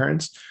and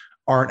grandparents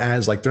aren't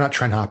as like, they're not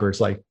trend hoppers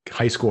like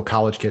high school,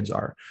 college kids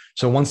are.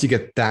 So once you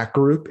get that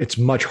group, it's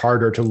much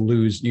harder to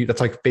lose you.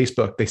 That's like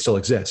Facebook, they still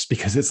exist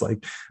because it's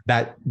like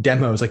that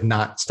demo is like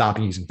not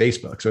stopping using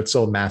Facebook. So it's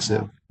still a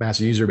massive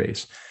user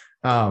base.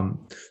 So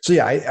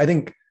yeah, I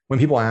think when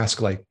people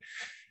ask like,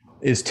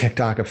 is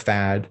TikTok a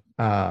fad?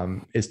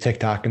 Is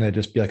TikTok going to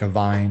just be like a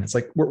Vine? It's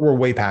like, we're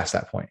way past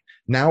that point.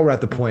 Now we're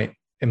at the point,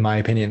 in my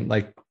opinion,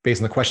 like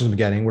based on the questions I'm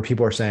getting, where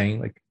people are saying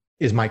like,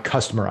 is my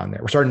customer on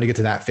there? We're starting to get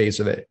to that phase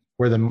of it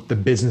where the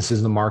businesses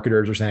and the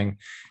marketers are saying,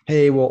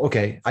 hey, well,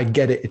 okay, I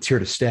get it. It's here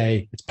to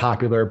stay. It's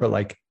popular, but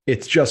like,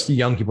 it's just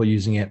young people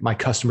using it. My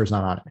customer's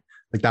not on it.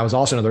 Like that was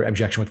also another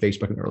objection with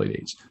Facebook in the early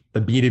days.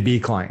 The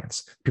B2B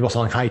clients, people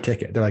selling high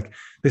ticket. They're like,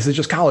 this is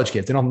just college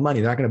kids. They don't have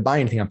money. They're not going to buy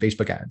anything on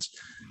Facebook ads.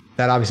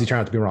 That obviously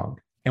turned out to be wrong.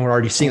 And we're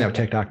already seeing that with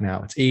TikTok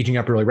now. It's aging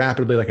up really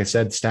rapidly. Like I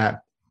said,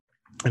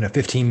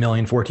 15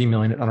 million, 14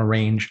 million on a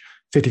range,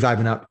 55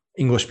 and up,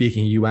 English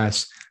speaking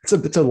US.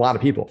 It's a lot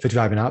of people,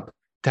 55 and up,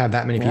 to have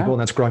that many people. And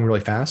that's growing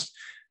really fast.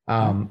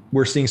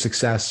 We're seeing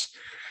success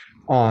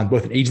on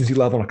both an agency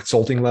level and a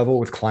consulting level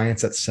with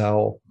clients that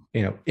sell,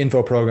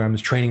 info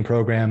programs, training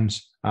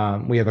programs.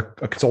 We have a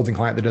consulting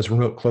client that does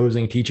remote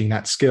closing, teaching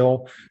that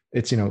skill.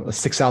 It's, a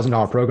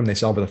 $6,000 program they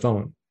sell over the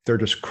phone. They're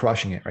just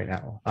crushing it right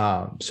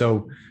now.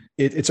 So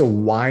it's a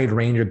wide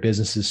range of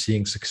businesses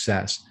seeing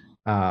success,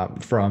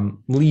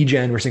 from lead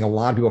gen. We're seeing a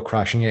lot of people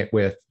crushing it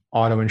with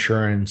auto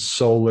insurance,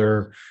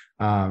 solar,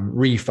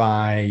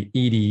 refi,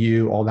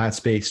 EDU, all that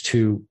space,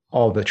 to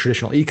all the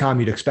traditional e-com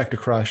you'd expect to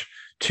crush,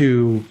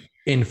 to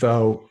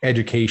info,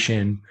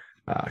 education,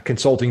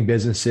 consulting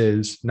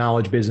businesses,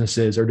 knowledge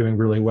businesses are doing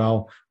really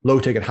well. Low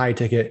ticket, high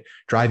ticket,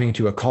 driving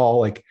to a call.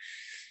 Like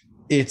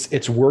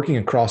it's working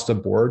across the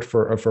board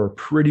for a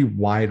pretty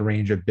wide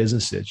range of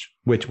businesses,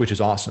 which is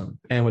awesome.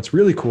 And what's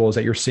really cool is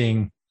that you're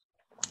seeing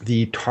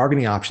the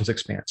targeting options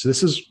expand. So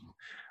this is,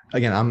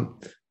 again,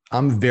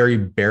 I'm very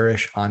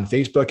bearish on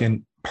Facebook,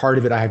 and part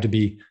of it I have to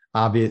be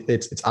obvious.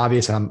 It's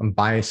obvious that I'm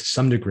biased to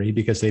some degree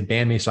because they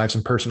banned me, so I have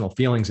some personal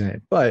feelings in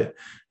it. But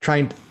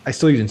I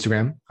still use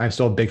Instagram. I'm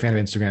still a big fan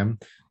of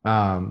Instagram.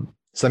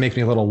 So that makes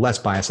me a little less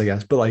biased, I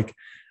guess. But like,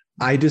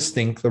 I just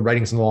think the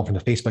writing's on the wall from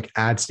the Facebook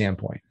ad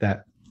standpoint,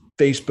 that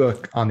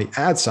Facebook on the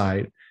ad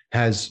side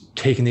has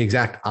taken the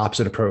exact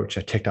opposite approach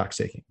that TikTok's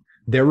taking.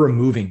 They're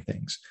removing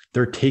things.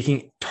 They're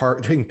taking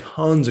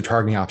tons of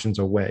targeting options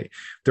away.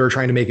 They're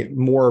trying to make it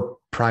more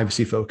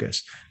privacy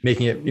focused,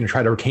 making it,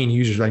 try to retain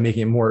users by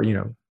making it more,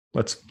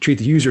 let's treat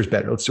the users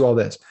better. Let's do all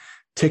this.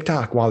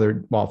 TikTok, while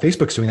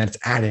Facebook's doing that, it's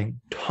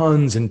adding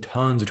tons and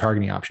tons of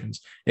targeting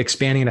options,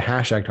 expanding into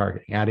hashtag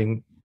targeting,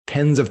 adding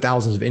tens of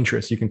thousands of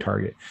interests you can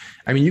target.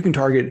 I mean, you can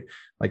target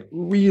like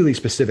really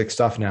specific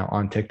stuff now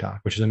on TikTok,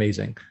 which is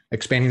amazing.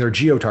 Expanding their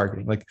geo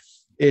targeting, like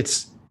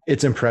it's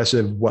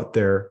impressive what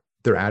they're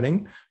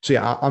adding. So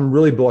yeah, I'm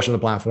really bullish on the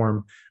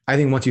platform. I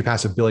think once you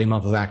pass 1 billion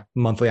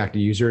monthly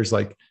active users,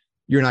 like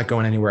you're not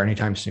going anywhere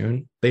anytime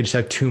soon. They just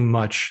have too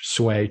much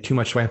sway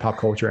in pop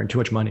culture and too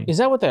much money. Is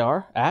that what they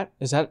are at?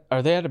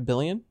 Are they at $1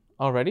 billion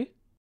already?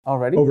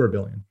 Over $1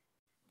 billion.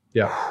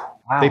 Yeah.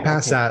 Wow, they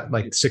passed that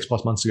like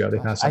 6+ months ago. They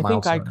passed that I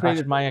think milestone. I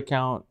created my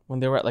account when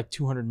they were at like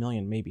 200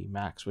 million, maybe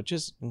max, which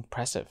is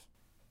impressive.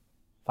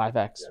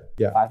 5x.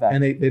 Yeah. 5x.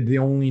 And they're the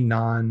only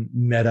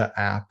non-Meta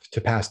app to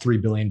pass 3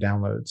 billion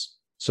downloads.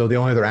 So the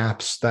only other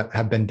apps that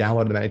have been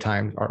downloaded many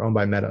times are owned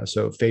by Meta.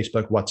 So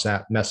Facebook,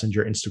 WhatsApp,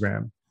 Messenger,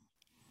 Instagram,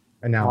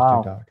 and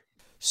now TikTok.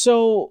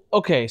 So,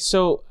 okay.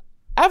 So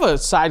I have a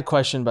side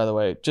question, by the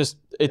way.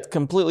 It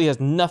completely has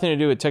nothing to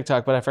do with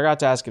TikTok, but I forgot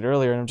to ask it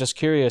earlier. And I'm just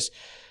curious.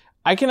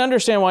 I can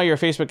understand why your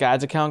Facebook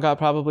ads account got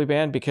probably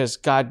banned, because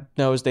God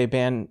knows they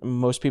ban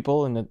most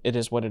people and it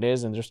is what it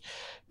is.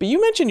 But you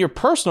mentioned your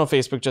personal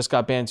Facebook just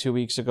got banned 2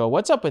 weeks ago.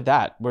 What's up with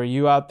that? Were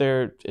you out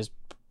there?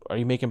 Are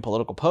you making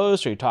political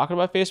posts? Are you talking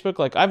about Facebook?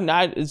 Like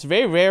it's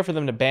very rare for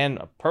them to ban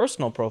a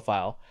personal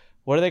profile.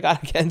 What do they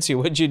got against you?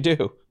 What'd you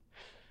do?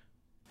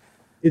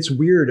 It's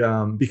weird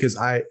because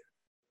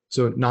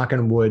so knock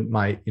on wood,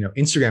 my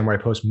Instagram, where I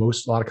post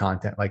a lot of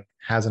content, like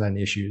hasn't had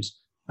any issues.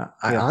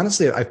 I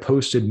honestly, I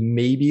posted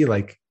maybe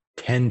like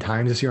 10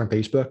 times this year on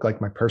Facebook, like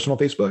my personal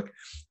Facebook,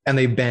 and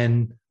they've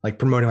been like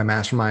promoting my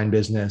mastermind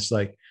business,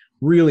 like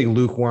really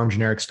lukewarm,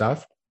 generic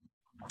stuff.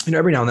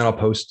 Every now and then I'll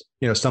post,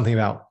 something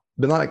about,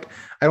 but not like,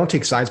 I don't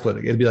take sides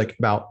politically. It'd be like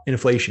about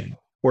inflation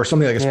or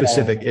something like a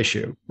specific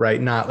issue, right?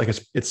 Not like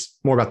it's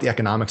more about the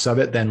economics of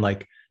it than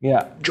like,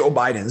 Joe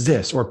Biden's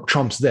this or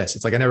Trump's this.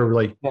 It's like, I never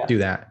really do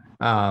that.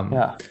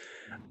 I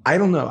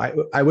don't know.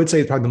 I would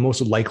say probably the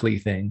most likely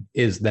thing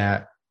is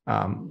that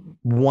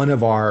one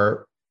of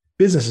our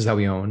businesses that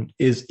we own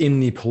is in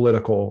the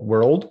political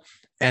world,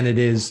 and it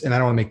is, and I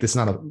don't want to make this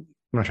I'm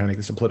not trying to make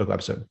this a political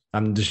episode.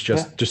 I'm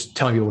just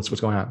telling you what's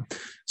going on.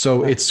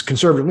 So it's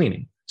conservative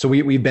leaning. So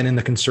we've been in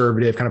the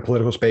conservative kind of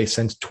political space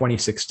since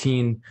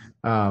 2016.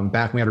 Back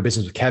when we had our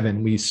business with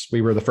Kevin,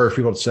 we were the first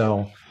people to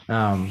sell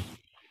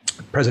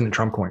President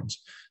Trump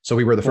coins. So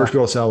we were the first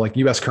people to sell like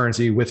US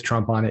currency with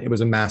Trump on it. It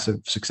was a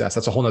massive success.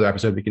 That's a whole nother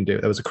episode we can do.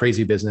 That was a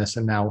crazy business.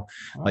 And now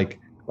like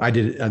I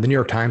did the New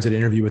York Times did an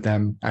interview with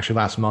them actually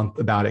last month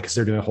about it, because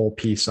they're doing a whole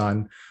piece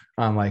on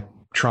like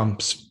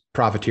Trump's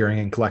profiteering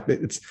and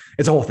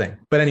it's a whole thing.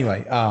 But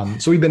anyway,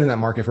 so we've been in that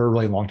market for a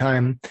really long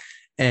time,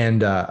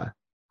 and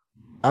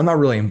I'm not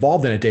really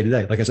involved in it day to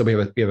day. Like I said, we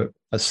have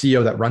a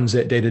CEO that runs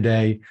it day to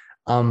day.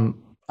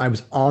 I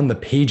was on the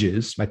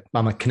pages.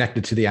 I'm like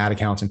connected to the ad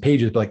accounts and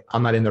pages, but like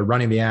I'm not in there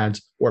running the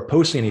ads or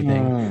posting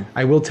anything.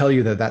 I will tell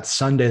you that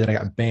Sunday that I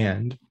got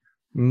banned,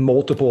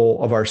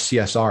 multiple of our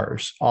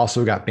CSRs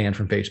also got banned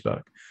from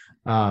Facebook.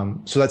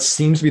 So that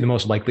seems to be the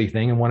most likely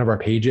thing. And one of our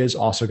pages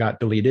also got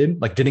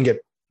deleted, like didn't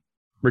get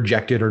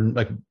rejected or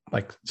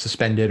like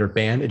suspended or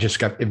banned. It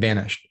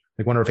vanished.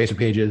 Like one of our Facebook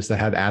pages that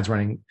had ads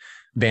running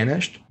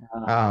vanished.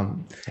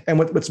 And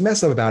what's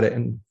messed up about it,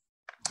 and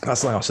that's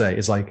something I'll say,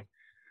 is like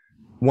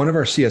one of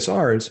our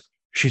CSRs,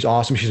 she's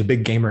awesome. She's a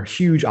big gamer,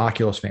 huge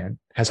Oculus fan,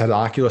 has had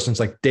Oculus since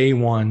like day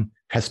one,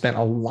 has spent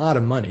a lot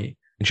of money.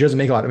 And she doesn't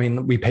make a lot. I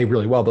mean, we pay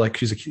really well, but like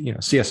she's a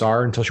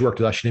CSR until she worked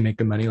with us. She didn't make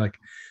good money. Like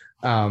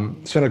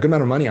spent a good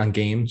amount of money on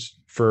games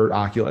for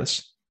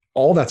Oculus.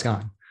 All that's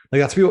gone.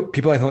 Like that's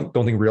people I don't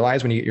think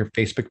realize when you get your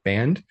Facebook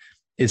banned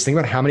is think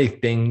about how many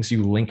things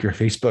you link your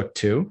Facebook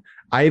to.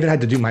 I even had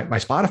to do my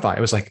Spotify.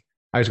 It was like,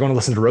 I was going to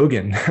listen to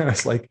Rogan. I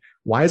was like,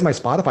 why is my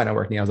Spotify not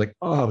working? I was like,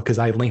 oh, because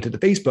I linked it to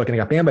Facebook and I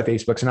got banned by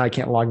Facebook. So now I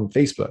can't log into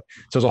Facebook.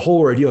 So it's a whole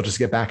ordeal just to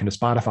get back into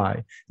Spotify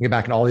and get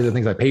back into all the other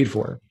things I paid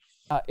for.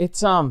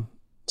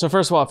 So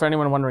first of all, for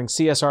anyone wondering,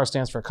 CSR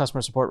stands for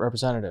Customer Support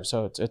Representative.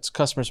 So it's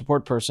customer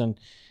support person.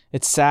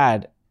 It's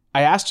sad.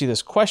 I asked you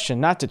this question,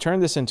 not to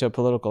turn this into a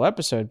political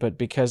episode, but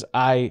because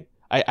I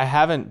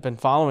haven't been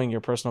following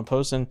your personal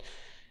posts, and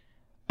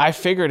I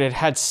figured it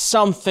had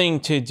something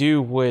to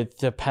do with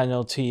the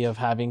penalty of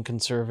having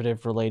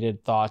conservative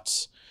related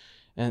thoughts.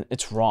 And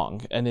it's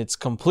wrong. And it's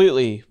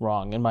completely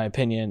wrong, in my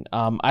opinion.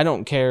 I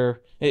don't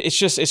care. It's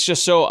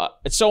just so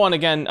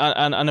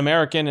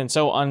un-American and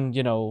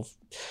so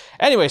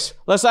anyways,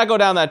 let's not go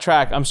down that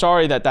track. I'm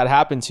sorry that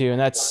happened to you,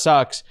 and that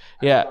sucks.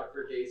 Yeah.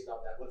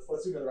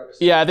 Let's do another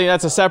episode. Yeah, I think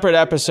that's a separate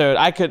episode.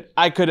 I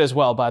could as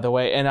well, by the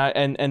way.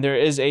 And there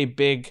is a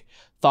big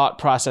thought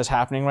process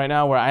happening right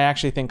now where I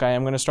actually think I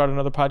am going to start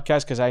another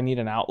podcast, because I need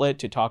an outlet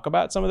to talk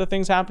about some of the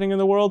things happening in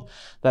the world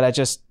that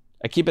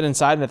I keep it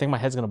inside, and I think my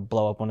head's going to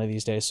blow up one of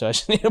these days. So I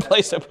just need a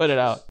place to put it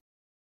out.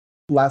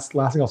 Last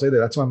thing I'll say there.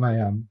 That's why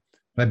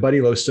my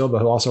buddy Lo Silva,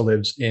 who also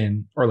lives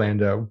in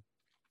Orlando,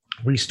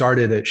 we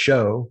started a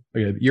show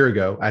a year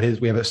ago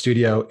we have a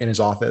studio in his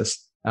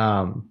office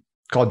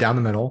called Down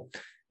the Middle.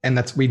 And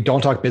we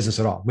don't talk business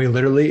at all. We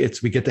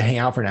get to hang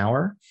out for an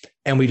hour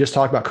and we just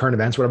talk about current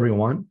events, whatever we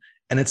want.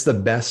 And it's the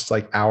best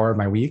like hour of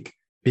my week,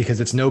 because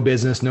it's no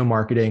business, no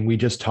marketing. We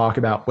just talk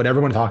about whatever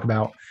we want to talk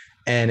about,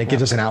 and it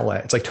gives us an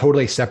outlet. It's like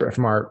totally separate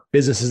from our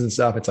businesses and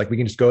stuff. It's like we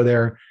can just go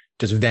there,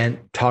 just vent,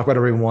 talk about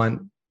whatever we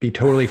want, be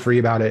totally free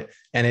about it.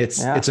 and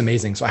it's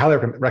amazing. So I highly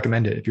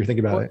recommend it if you're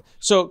thinking about it.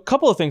 So a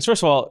couple of things.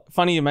 First of all,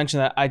 funny you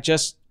mentioned that. I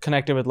just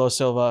connected with Lo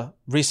Silva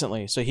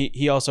recently. So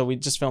he also, we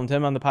just filmed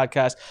him on the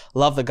podcast.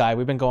 Love the guy.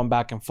 We've been going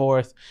back and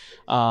forth.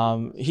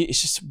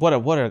 He's just what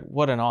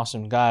an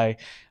awesome guy.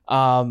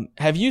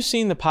 Have you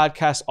seen the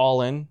podcast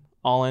All In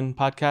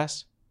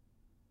podcast?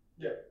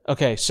 Yeah.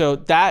 Okay, so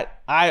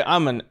that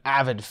I'm an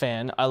avid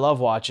fan. I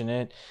love watching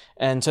it.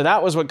 And so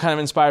that was what kind of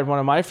inspired one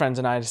of my friends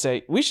and I to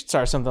say, we should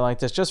start something like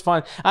this, just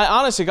fun.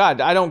 Honestly,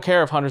 God, I don't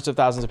care if hundreds of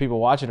thousands of people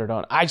watch it or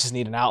don't. I just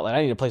need an outlet.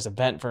 I need a place to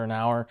vent for an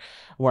hour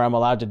where I'm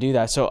allowed to do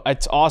that. So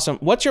it's awesome.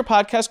 What's your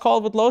podcast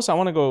called with Los? I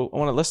want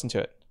to listen to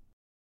it.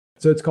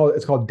 So it's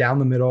called Down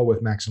the Middle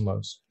with Max and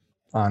Los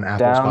on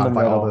Apple,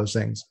 Spotify, all those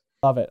things.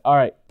 Love it. All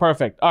right,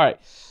 perfect. All right.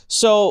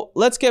 So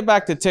let's get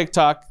back to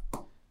TikTok.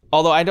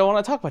 Although I don't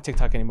want to talk about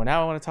TikTok anymore.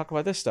 Now I want to talk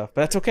about this stuff,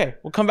 but that's okay.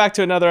 We'll come back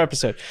to another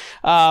episode.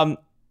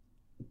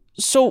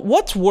 So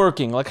what's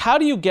working? Like, how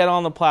do you get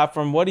on the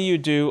platform? What do you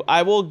do?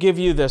 I will give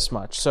you this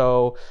much.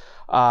 So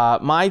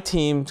my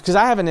team, because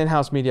I have an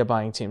in-house media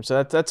buying team,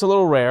 so that's a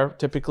little rare.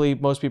 Typically,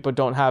 most people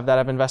don't have that.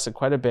 I've invested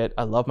quite a bit.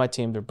 I love my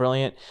team. They're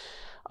brilliant.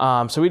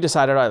 So we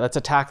decided, all right, let's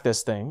attack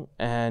this thing.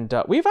 And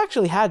we've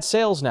actually had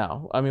sales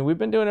now. I mean, we've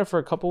been doing it for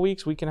a couple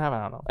weeks. We can have,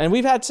 I don't know. And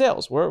we've had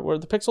sales. We're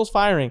the pixel's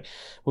firing.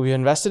 We've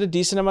invested a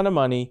decent amount of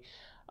money.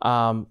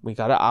 We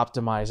got to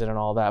optimize it and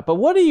all that. But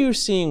what are you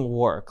seeing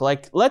work?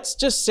 Like, let's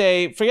just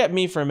say, forget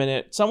me for a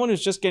minute. Someone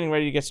who's just getting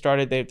ready to get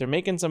started. They're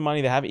making some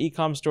money. They have an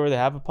e-com store. They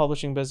have a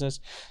publishing business.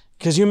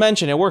 Because you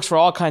mentioned it works for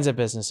all kinds of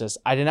businesses.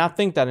 I did not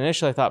think that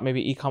initially. I thought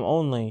maybe e-com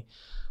only.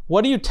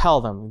 What do you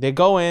tell them? They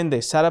go in,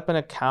 they set up an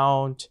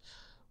account.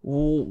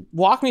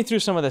 Walk me through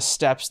some of the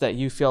steps that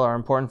you feel are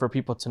important for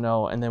people to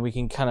know, and then we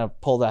can kind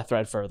of pull that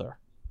thread further.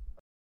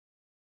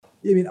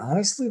 I mean,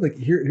 honestly, like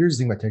here's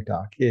the thing about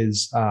TikTok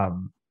is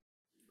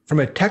from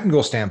a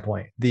technical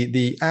standpoint,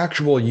 the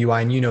actual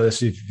UI, and you know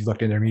this if you've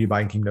looked in their media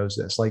buying team knows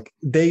this, like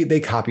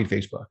they copied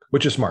Facebook,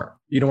 which is smart.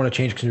 You don't want to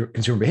change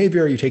consumer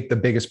behavior. You take the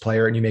biggest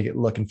player and you make it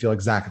look and feel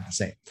exactly the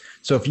same.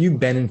 So if you've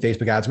been in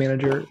Facebook Ads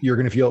Manager, you're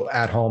going to feel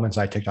at home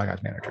inside TikTok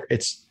Ads Manager.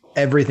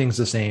 Everything's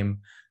the same.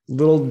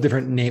 Little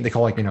different name. They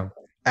call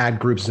ad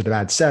groups instead of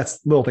ad sets,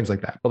 little things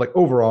like that. But like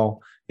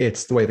overall,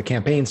 it's the way the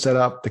campaign's set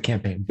up, the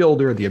campaign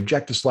builder, the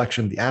objective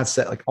selection, the ad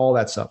set, like all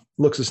that stuff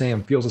looks the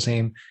same, feels the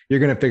same. You're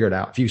going to figure it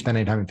out if you spend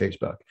any time in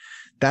Facebook.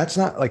 That's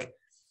not like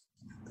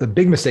the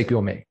big mistake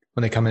people make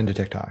when they come into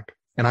TikTok.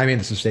 And I made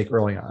this mistake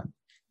early on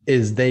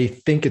is they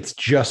think it's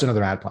just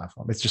another ad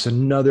platform. It's just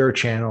another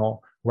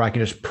channel where I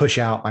can just push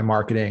out my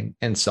marketing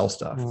and sell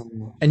stuff.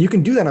 Mm-hmm. And you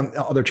can do that on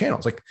other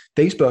channels like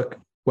Facebook.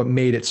 What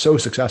made it so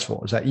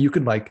successful is that you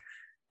could like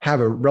have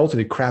a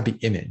relatively crappy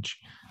image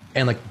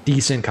and like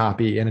decent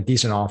copy and a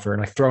decent offer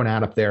and like throw an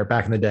ad up there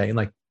back in the day and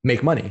like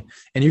make money.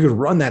 And you could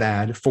run that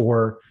ad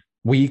for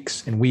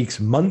weeks and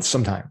weeks, months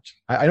sometimes.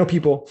 I know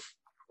people,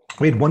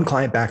 we had one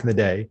client back in the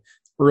day,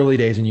 early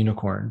days in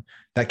Unicorn,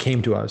 that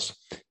came to us.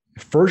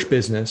 First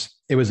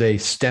business, it was a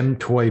STEM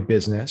toy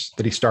business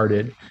that he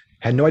started,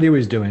 had no idea what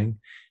he was doing.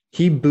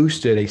 He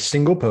boosted a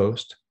single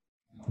post,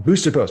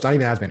 not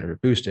even Ads Manager,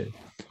 boosted.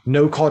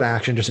 No call to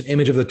action, just an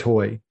image of the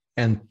toy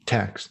and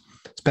text.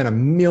 Spent $1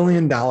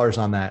 million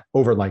on that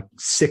over like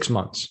 6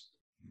 months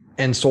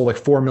and sold like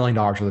 $4 million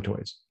worth of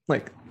toys.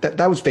 Like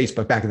that was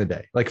Facebook back in the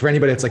day. Like for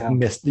anybody that's like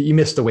you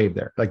missed the wave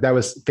there. Like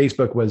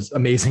Facebook was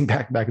amazing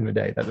back in the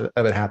day that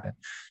it happened.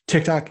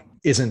 TikTok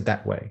isn't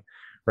that way,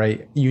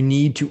 right? You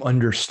need to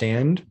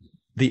understand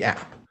the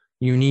app.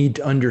 You need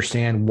to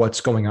understand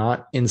what's going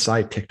on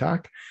inside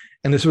TikTok.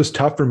 And this was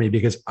tough for me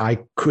because I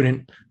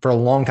couldn't, for a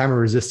long time, I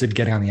resisted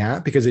getting on the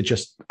app because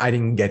I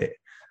didn't get it.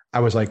 I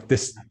was like,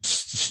 this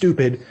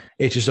stupid,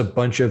 it's just a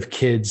bunch of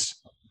kids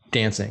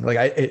dancing.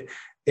 Like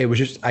it was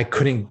just, I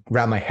couldn't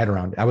wrap my head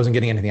around it. I wasn't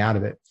getting anything out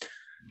of it.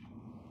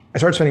 I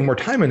started spending more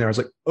time in there. I was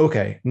like,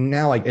 okay,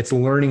 now like it's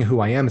learning who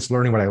I am. It's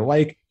learning what I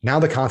like. Now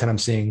the content I'm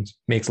seeing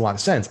makes a lot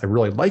of sense. I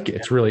really like it.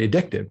 It's really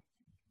addictive,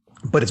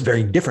 but it's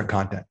very different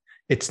content.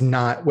 It's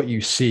not what you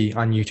see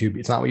on YouTube.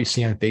 It's not what you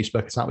see on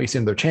Facebook. It's not what you see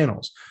on their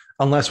channels.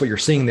 Unless what you're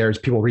seeing there is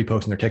people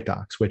reposting their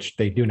TikToks, which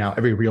they do now.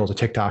 Every reel is a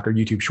TikTok or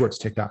YouTube Shorts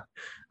TikTok.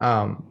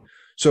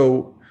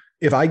 So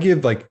if I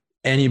give like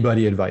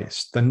anybody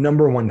advice, the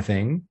number one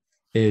thing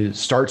is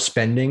start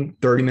spending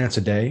 30 minutes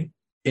a day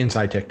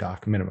inside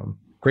TikTok minimum.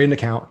 Create an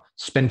account,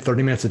 spend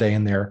 30 minutes a day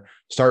in there,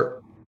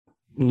 start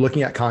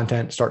looking at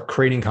content, start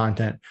creating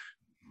content,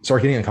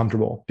 start getting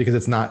uncomfortable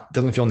because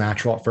doesn't feel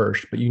natural at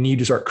first, but you need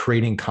to start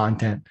creating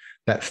content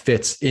that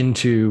fits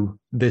into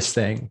this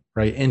thing,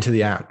 right? Into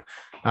the app.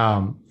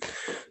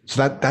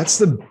 So that's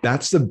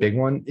the big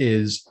one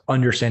is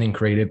understanding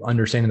creative,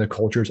 understanding the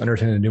cultures,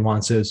 understanding the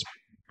nuances.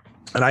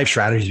 And I have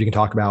strategies we can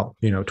talk about,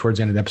 towards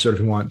the end of the episode if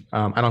you want.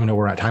 I don't even know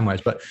where we're at time-wise,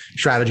 but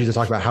strategies to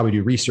talk about how we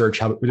do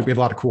research, we have a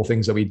lot of cool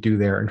things that we do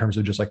there in terms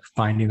of just like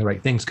finding the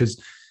right things.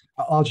 Cause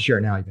I'll just share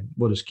it now even.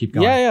 We'll just keep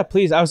going. Yeah,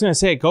 please. I was going to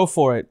say, go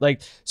for it.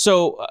 Like,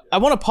 so I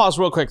want to pause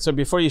real quick. So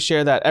before you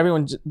share that,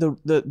 everyone,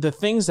 the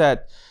things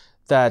that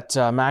that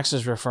Max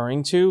is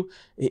referring to,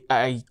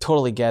 I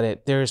totally get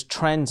it. There's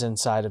trends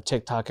inside of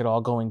TikTok at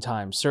all going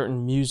times,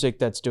 certain music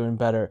that's doing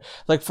better.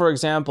 Like, for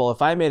example,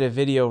 if I made a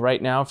video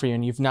right now for you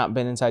and you've not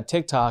been inside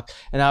TikTok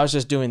and I was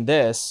just doing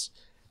this,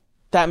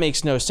 that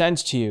makes no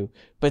sense to you.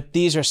 But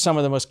these are some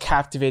of the most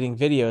captivating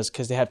videos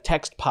because they have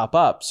text pop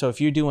up. So if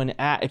you do an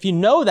ad, if you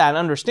know that and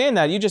understand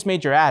that, you just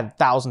made your ad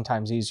 1,000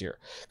 times easier,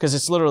 because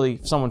it's literally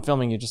someone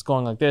filming you just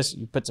going like this.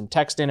 You put some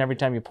text in every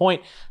time you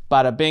point,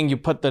 bada bing, you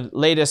put the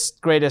latest,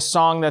 greatest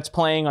song that's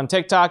playing on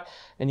TikTok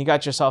and you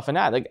got yourself an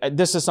ad. Like,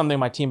 this is something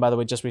my team, by the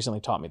way, just recently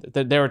taught me.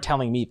 That they were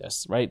telling me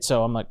this, right?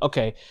 So I'm like,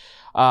 okay.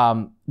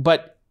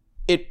 But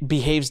it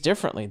behaves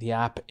differently. The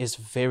app is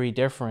very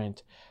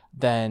different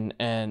than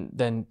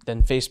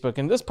Facebook,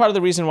 and that's part of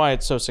the reason why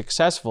it's so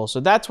successful. So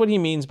that's what he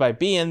means by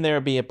be in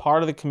there, be a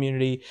part of the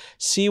community,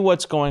 see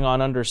what's going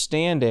on,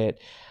 understand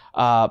it.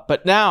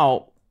 But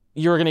now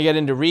you're going to get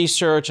into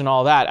research and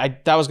all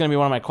that. That was going to be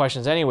one of my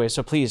questions anyway.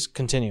 So please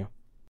continue.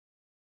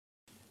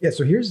 Yeah.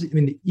 So here's,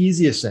 the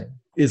easiest thing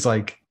is,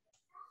 like,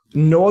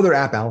 no other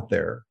app out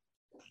there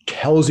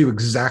tells you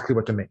exactly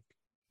what to make.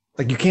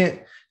 Like, you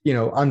can't,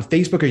 on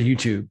Facebook or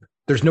YouTube,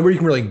 there's nowhere you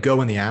can really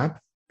go in the app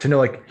to know,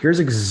 like,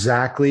 here's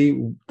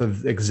exactly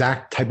the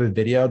exact type of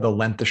video, the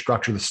length, the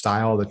structure, the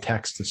style, the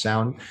text, the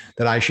sound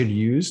that I should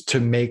use to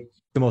make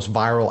the most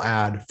viral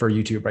ad for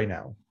YouTube right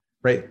now,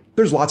 right?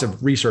 There's lots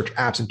of research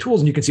apps and tools,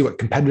 and you can see what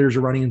competitors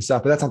are running and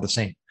stuff, but that's not the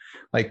same.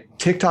 Like,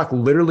 TikTok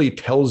literally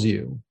tells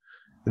you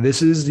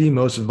this is the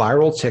most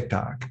viral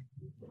TikTok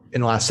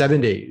in the last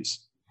 7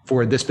 days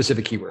for this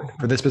specific keyword,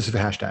 for this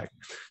specific hashtag.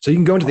 So you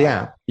can go into the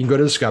app, you can go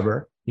to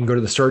Discover, you can go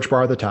to the search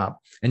bar at the top,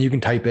 and you can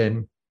type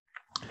in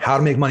how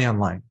to make money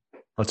online.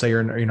 Let's say you're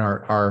in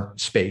our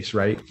space,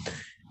 right?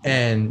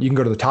 And you can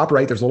go to the top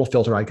right, there's a little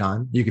filter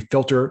icon. You can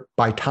filter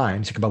by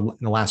times. You can go in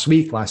the last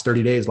week, last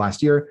 30 days,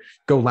 last year,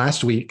 go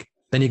last week.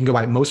 Then you can go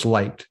by most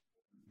liked.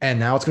 And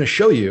now it's going to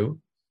show you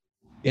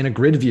in a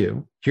grid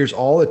view, here's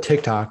all the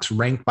TikToks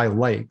ranked by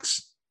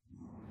likes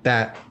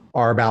that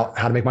are about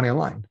how to make money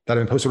online that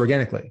have been posted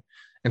organically.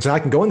 And so I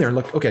can go in there and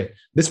look, okay,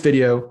 this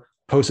video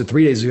posted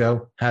 3 days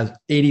ago has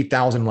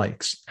 80,000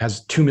 likes,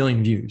 has 2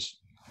 million views.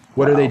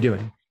 What are they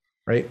doing,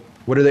 right?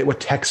 What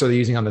text are they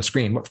using on the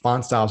screen? What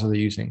font styles are they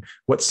using?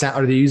 What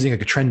sound are they using?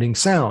 Like a trending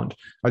sound?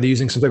 Are they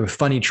using some type of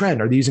funny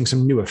trend? Are they using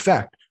some new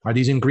effect? Are they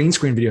using green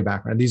screen video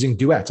background? Are they using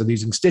duets? Are they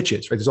using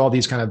stitches, right? There's all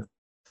these kind of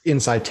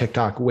inside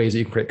TikTok ways that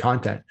you can create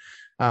content.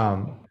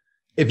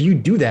 If you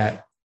do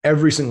that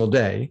every single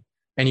day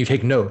and you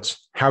take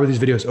notes, how are these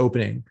videos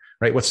opening,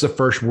 right? What's the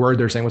first word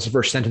they're saying? What's the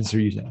first sentence they're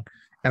using?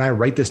 And I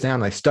write this down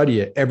and I study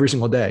it every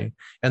single day.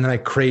 And then I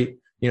create,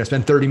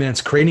 spend 30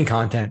 minutes creating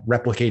content,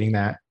 replicating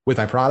that with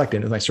my product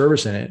in it, with my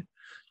service in it.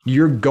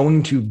 You're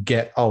going to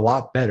get a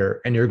lot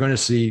better and you're going to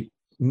see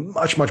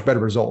much, much better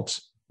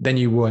results than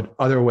you would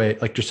other way,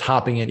 like just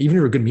hopping in, even if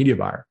you're a good media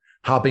buyer,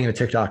 hopping into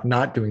TikTok,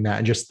 not doing that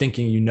and just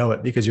thinking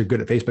it because you're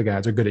good at Facebook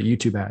ads or good at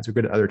YouTube ads or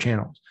good at other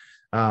channels.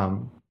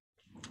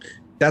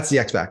 That's the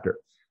X factor.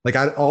 Like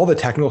all the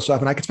technical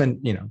stuff, and I could spend,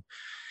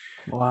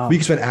 wow, we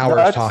could spend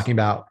hours talking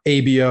about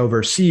ABO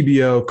versus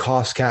CBO,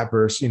 cost cap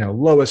versus,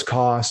 lowest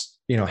cost,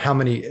 how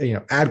many,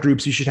 ad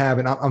groups you should have.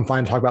 And I'm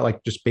fine to talk about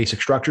like just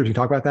basic structures. We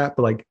talk about that,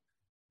 but like,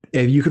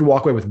 if you could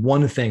walk away with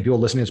one thing, people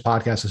listening to this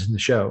podcast, listening to the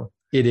show,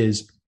 it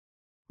is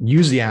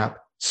use the app,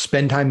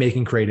 spend time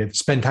making creative,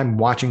 spend time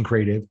watching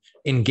creative,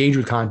 engage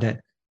with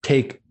content,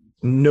 take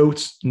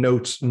notes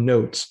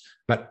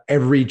about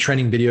every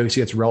trending video you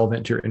see that's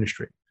relevant to your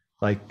industry.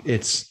 Like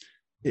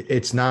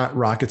it's not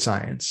rocket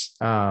science.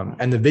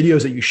 And the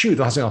videos that you shoot,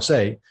 the last thing I'll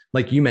say,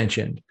 like you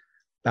mentioned,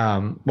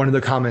 one of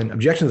the common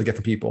objections I get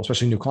from people,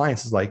 especially new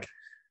clients, is like,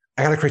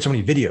 I got to create so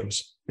many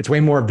videos. It's way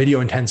more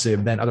video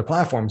intensive than other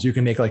platforms. You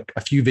can make like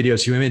a few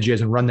videos, few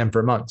images and run them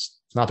for months.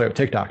 It's not like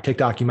TikTok.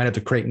 TikTok, you might have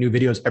to create new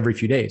videos every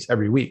few days,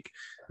 every week.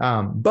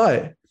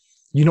 But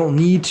you don't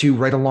need to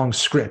write a long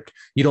script.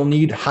 You don't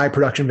need high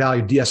production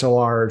value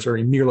DSLRs or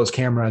mirrorless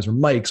cameras or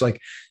mics.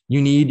 Like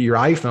you need your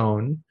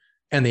iPhone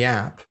and the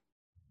app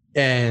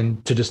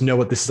and to just know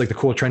what this is like the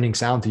cool trending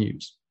sound to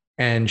use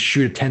and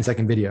shoot a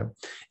 10-second video.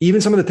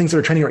 Even some of the things that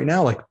are trending right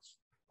now, like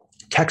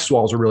text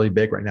walls are really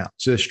big right now.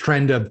 So this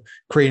trend of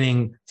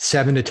creating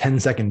 7 to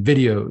 10-second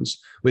videos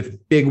with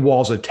big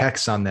walls of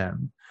text on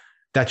them,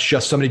 that's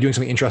just somebody doing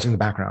something interesting in the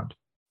background.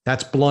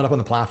 That's blown up on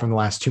the platform the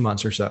last 2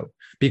 months or so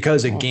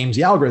because it games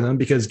the algorithm.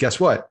 Because guess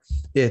what?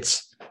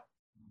 It's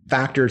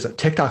factors that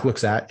TikTok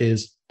looks at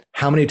is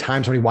how many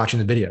times somebody watching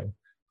the video.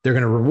 They're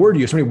going to reward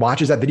you. If somebody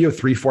watches that video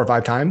 3, 4,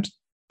 5 times,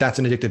 that's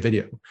an addictive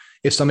video.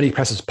 If somebody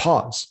presses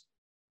pause,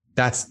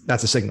 that's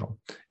a signal.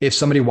 If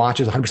somebody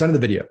watches 100% of the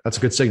video, that's a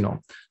good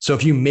signal. So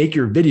if you make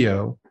your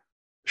video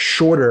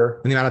shorter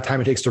than the amount of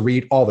time it takes to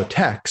read all the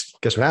text,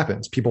 guess what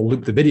happens? People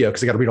loop the video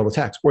because they got to read all the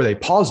text, or they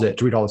pause it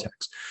to read all the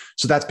text.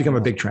 So that's become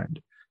a big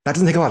trend. That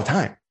doesn't take a lot of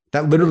time.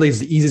 That literally is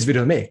the easiest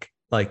video to make.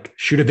 Like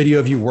shoot a video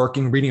of you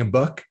working, reading a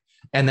book,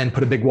 and then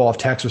put a big wall of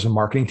text with some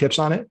marketing tips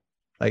on it.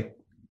 Like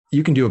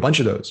you can do a bunch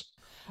of those.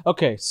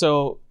 Okay.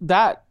 So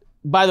that,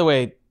 by the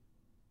way,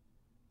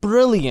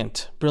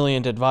 brilliant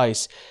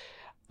advice.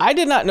 I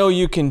did not know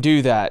you can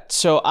do that.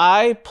 So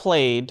I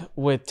played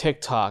with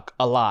TikTok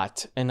a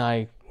lot, and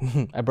I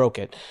broke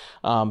it.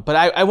 But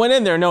I went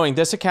in there knowing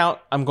this account,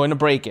 I'm going to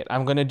break it.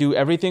 I'm going to do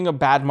everything a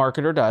bad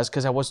marketer does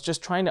because I was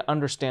just trying to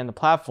understand the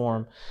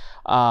platform.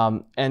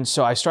 And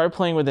so I started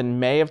playing with it in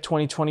May of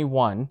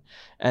 2021.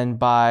 And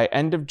by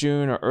end of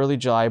June or early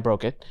July, I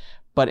broke it.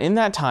 But in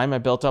that time, I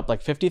built up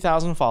like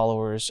 50,000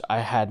 followers. I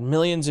had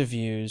millions of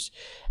views.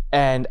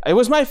 And it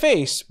was my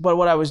face. But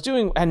what I was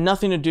doing had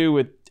nothing to do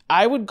with,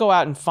 I would go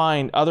out and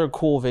find other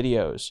cool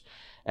videos.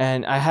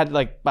 And I had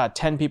like about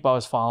 10 people I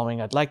was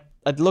following.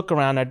 I'd look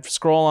around, I'd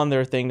scroll on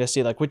their thing to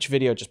see like which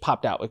video just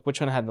popped out, like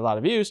which one had a lot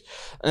of views.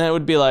 And it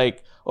would be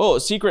like, oh,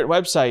 secret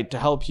website to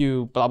help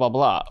you, blah, blah,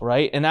 blah,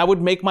 right? And I would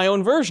make my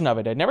own version of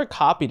it. I never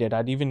copied it.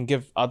 I'd even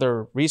give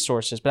other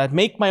resources, but I'd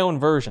make my own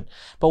version.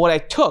 But what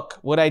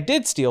I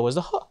did steal was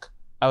the hook.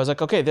 I was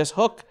like, okay, this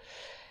hook.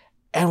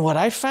 And what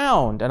I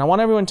found, and I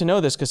want everyone to know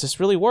this because this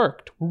really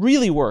worked,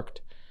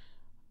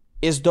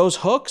 is those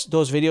hooks,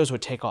 those videos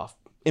would take off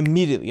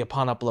immediately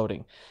upon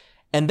uploading.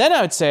 And then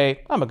I would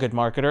say, I'm a good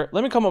marketer.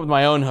 Let me come up with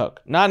my own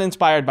hook, not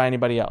inspired by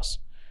anybody else.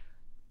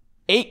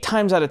 8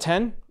 times out of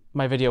 10,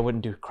 my video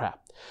wouldn't do crap.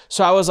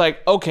 So I was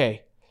like,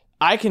 okay,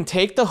 I can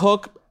take the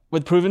hook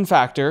with proven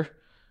factor,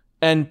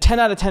 and 10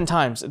 out of 10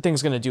 times, the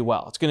thing's going to do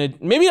well.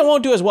 Maybe it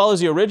won't do as well as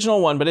the original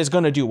one, but it's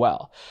going to do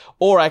well.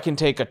 Or I can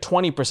take a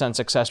 20%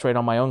 success rate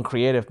on my own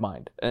creative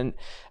mind.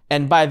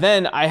 And by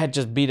then, I had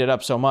just beat it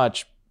up so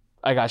much,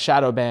 I got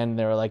shadow banned.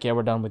 They were like, yeah,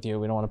 we're done with you.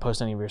 We don't want to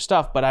post any of your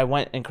stuff. But I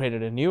went and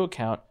created a new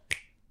account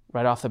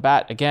right off the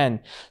bat again.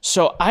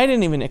 So I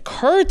didn't even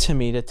occur to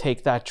me to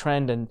take that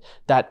trend and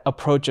that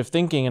approach of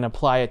thinking and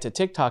apply it to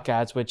TikTok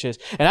ads, which is,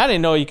 and I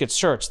didn't know you could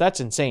search. That's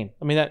insane.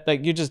 I mean,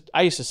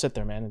 I used to sit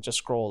there, man, and just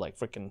scroll like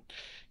freaking,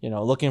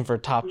 looking for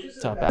top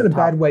ads. Not in a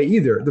bad way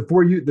either.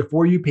 The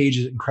For You page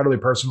is incredibly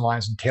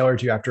personalized and tailored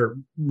to you after a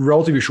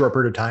relatively short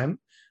period of time.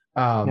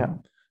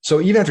 So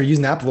even after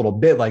using the app a little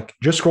bit, like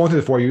just scrolling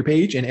through the For You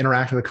page and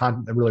interacting with the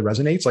content that really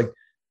resonates, like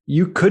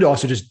you could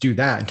also just do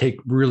that and take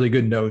really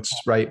good notes,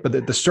 right?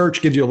 But the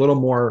search gives you a little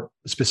more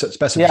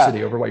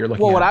specificity over what you're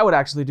looking at. Well, what I would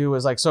actually do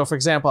is like, so for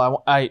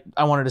example, I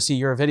wanted to see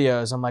your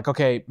videos. I'm like,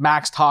 okay,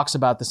 Max talks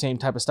about the same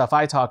type of stuff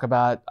I talk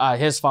about.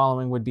 His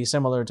following would be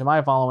similar to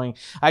my following.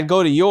 I'd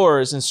go to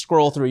yours and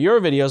scroll through your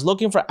videos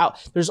looking for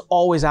there's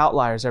always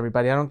outliers,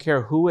 everybody. I don't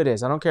care who it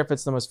is. I don't care if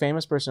it's the most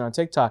famous person on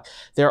TikTok.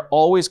 They're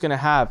always going to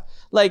have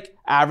like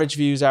average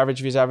views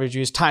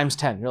times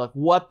 10. You're like,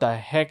 what the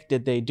heck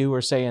did they do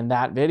or say in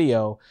that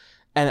video?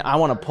 And I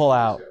want to pull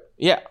out.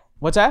 Yeah.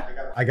 What's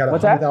that? I got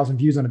 100,000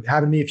 views on it. It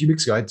happened to me a few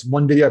weeks ago. It's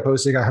one video I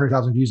posted, got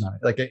 100,000 views on it.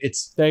 Like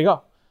there you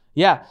go.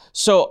 Yeah.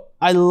 So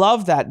I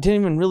love that.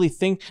 Didn't even really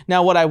think.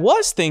 Now, what I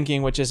was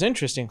thinking, which is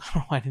interesting, I don't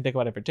know why I didn't think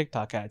about it for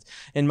TikTok ads.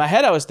 In my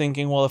head, I was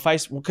thinking, well,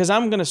 because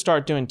I'm going to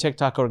start doing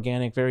TikTok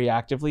organic very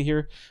actively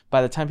here.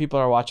 By the time people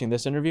are watching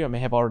this interview, it may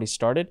have already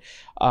started.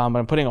 But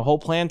I'm putting a whole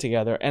plan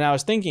together. And I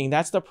was thinking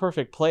that's the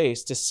perfect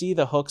place to see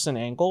the hooks and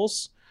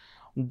angles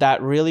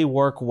that really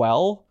work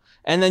well.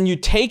 And then you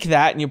take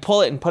that and you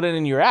pull it and put it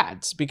in your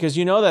ads because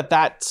you know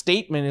that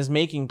statement is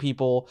making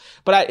people,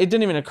 but it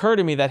didn't even occur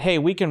to me that, hey,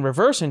 we can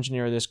reverse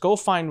engineer this, go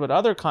find what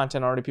other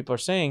content already people are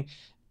saying,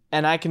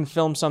 and I can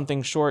film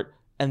something short.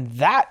 And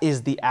that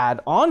is the ad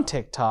on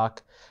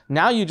TikTok.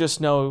 Now you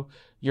just know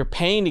you're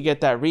paying to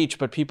get that reach,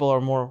 but people are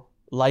more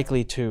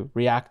likely to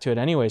react to it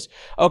anyways.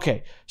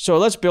 Okay, so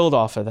let's build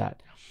off of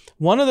that.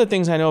 One of the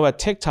things I know about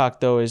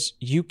TikTok, though, is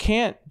you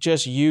can't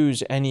just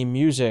use any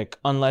music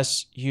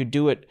unless you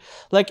do it.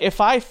 Like if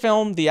I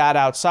film the ad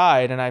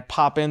outside and I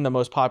pop in the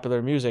most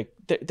popular music,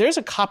 there's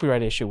a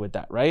copyright issue with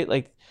that, right?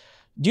 Like,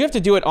 do you have to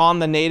do it on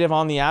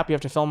the app? You have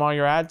to film all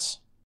your ads?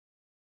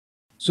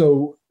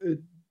 So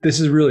this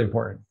is really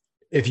important.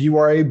 If you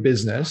are a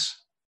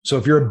business, so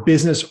if you're a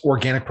business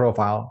organic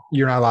profile,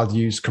 you're not allowed to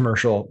use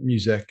commercial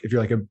music. If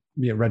you're like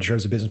registered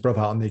as a business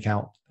profile on the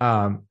account.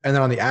 And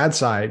then on the ad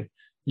side,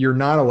 you're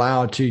not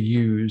allowed to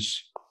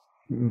use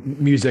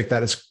music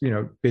that is,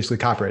 basically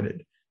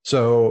copyrighted.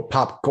 So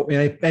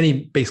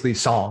any basically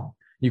song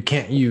you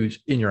can't use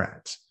in your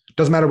ads.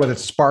 Doesn't matter whether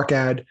it's a Spark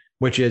ad,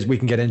 which is we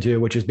can get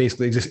into, which is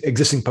basically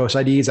existing post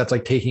IDs. That's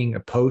like taking a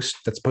post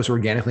that's posted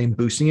organically and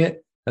boosting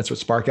it. That's what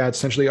Spark ads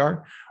essentially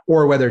are.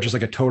 Or whether it's just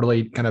like a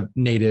totally kind of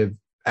native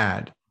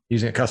ad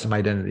using a custom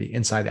identity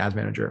inside the ads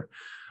manager.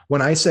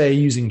 When I say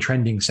using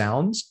trending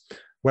sounds,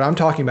 what I'm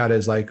talking about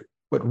is like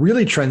what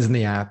really trends in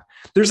the app.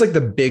 There's like the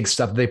big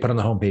stuff that they put on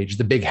the homepage,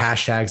 the big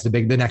hashtags,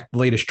 the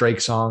latest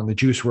Drake song, the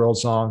Juice WRLD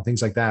song,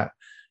 things like that.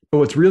 But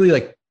what's really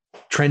like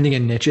trending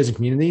in niches and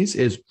communities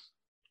is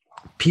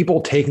people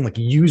taking like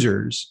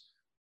users'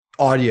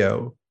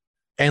 audio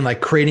and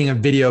like creating a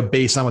video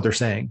based on what they're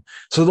saying.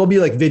 So there'll be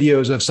like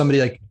videos of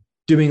somebody like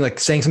doing like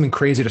saying something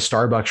crazy to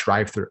Starbucks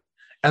drive-through.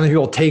 And then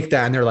people take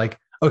that and they're like,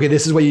 okay,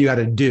 this is what you got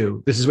to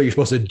do. This is what you're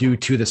supposed to do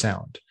to the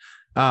sound.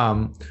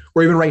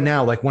 Or even right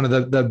now, like one of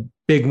the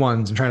big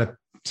ones, I'm trying to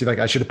see if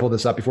I should have pulled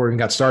this up before we even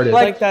got started.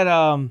 Like that,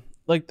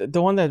 like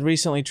the one that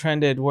recently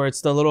trended where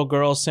it's the little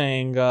girl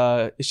saying,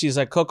 she's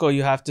like, Coco,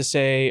 you have to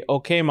say,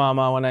 okay,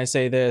 mama, when I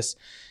say this.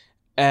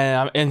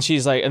 And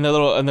she's like, and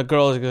the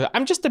girl is like,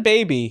 I'm just a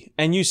baby.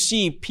 And you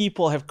see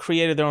people have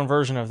created their own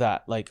version of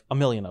that, like a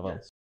million of them.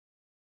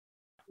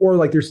 Or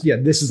like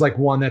this is like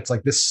one that's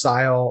like this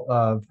style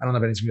of, I don't know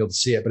if anyone's gonna be able to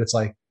see it, but it's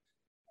like,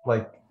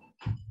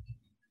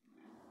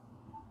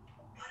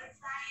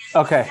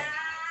 okay.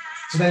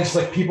 So then it's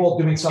like people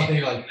doing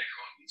something like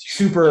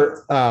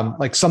super,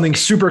 like something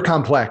super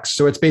complex.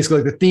 So it's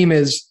basically like the theme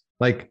is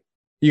like,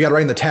 you got to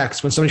write in the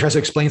text when somebody tries to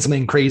explain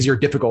something crazy or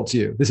difficult to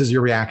you, this is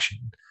your reaction.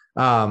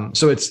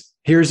 So it's,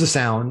 here's the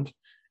sound,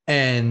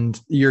 and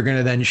you're going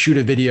to then shoot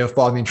a video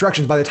following the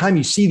instructions. By the time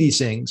you see these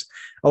things,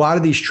 a lot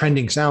of these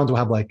trending sounds will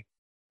have like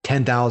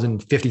 10,000,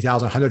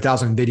 50,000,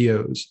 100,000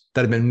 videos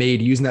that have been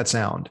made using that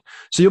sound.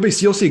 So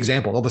you'll see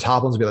examples. All the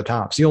top ones will be at the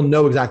top. So you'll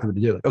know exactly what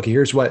to do. Like, okay,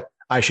 here's what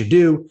I should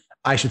do.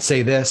 I should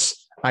say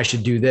this. I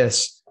should do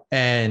this.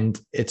 And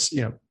it's,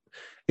 again,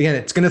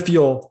 it's going to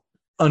feel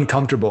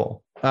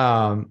uncomfortable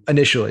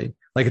initially.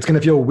 Like it's going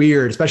to feel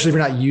weird, especially if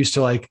you're not used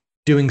to like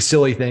doing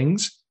silly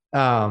things.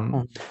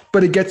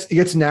 But it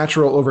gets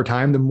natural over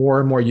time. The more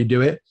and more you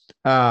do it.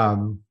 But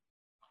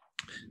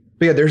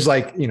yeah, there's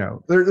like,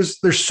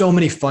 there's so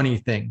many funny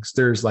things.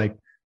 There's like,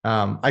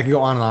 I could go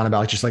on and on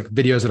about just like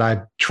videos that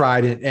I've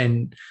tried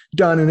and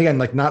done. And again,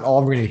 like not all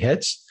of them are going to be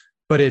hits,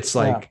 but it's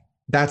like,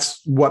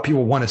 that's what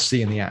people want to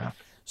see in the app.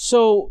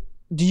 So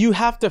do you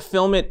have to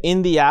film it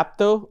in the app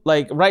though?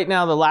 Like right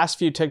now, the last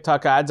few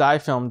TikTok ads I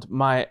filmed,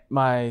 my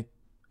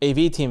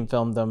AV team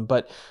filmed them,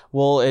 but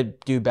will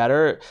it do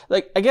better?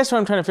 Like, I guess what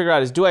I'm trying to figure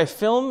out is, do I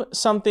film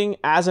something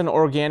as an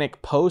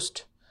organic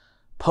post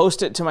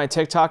it to my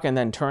TikTok and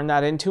then turn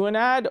that into an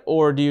ad?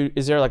 Or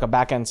is there like a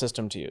back-end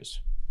system to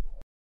use?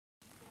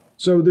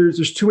 So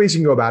there's two ways you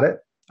can go about it.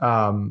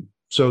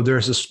 So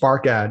there's a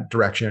Spark ad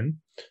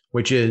direction,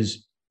 which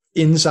is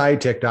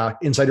inside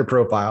TikTok, inside your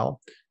profile,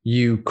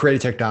 you create a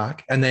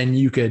TikTok, and then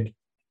you could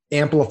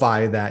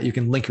amplify that. You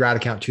can link your ad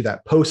account to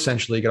that post,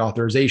 essentially get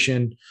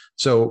authorization.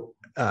 So,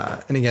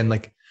 and again,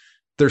 like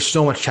there's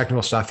so much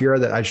technical stuff here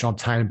that I just don't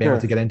have time and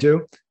bandwidth to get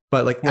into,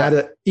 but like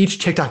each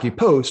TikTok you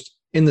post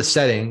in the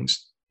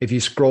settings, if you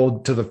scroll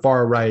to the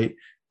far right,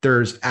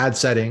 there's ad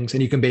settings,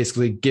 and you can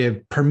basically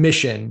give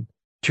permission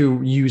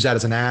to use that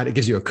as an ad. It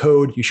gives you a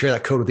code. You share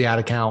that code with the ad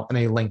account, and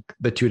they link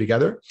the two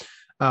together.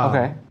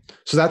 Okay.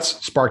 So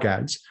that's Spark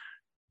ads.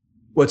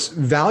 What's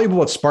valuable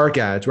with Spark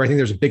ads, where I think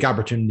there's a big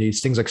opportunity, is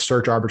things like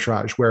search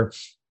arbitrage, where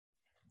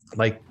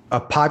like a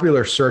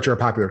popular search or a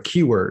popular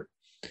keyword,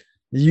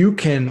 you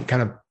can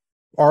kind of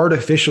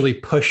artificially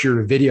push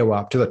your video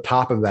up to the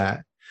top of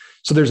that.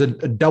 So there's a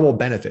double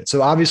benefit.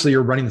 So obviously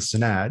you're running this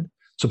as an ad.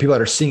 So people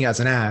that are seeing it as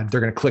an ad, they're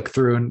going to click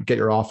through and get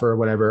your offer or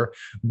whatever.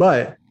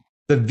 But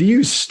the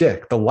views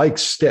stick, the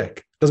likes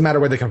stick. Doesn't matter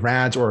whether they come from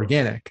ads or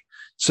organic.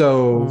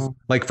 So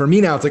like for me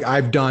now, it's like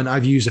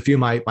I've used a few of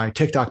my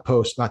TikTok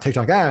posts, not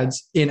TikTok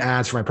ads, in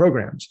ads for my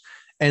programs.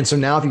 And so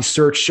now if you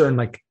search certain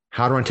like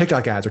how to run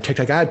TikTok ads or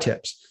TikTok ad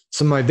tips,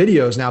 some of my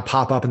videos now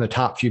pop up in the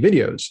top few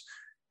videos,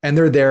 and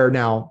they're there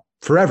now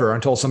forever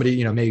until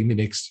somebody,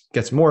 maybe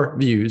gets more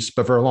views,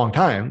 but for a long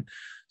time.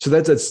 So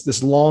that's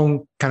this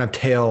long kind of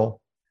tail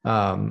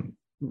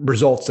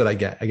results that I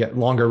get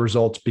longer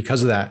results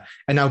because of that.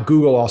 And now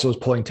Google also is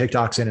pulling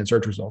TikToks in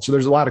search results. So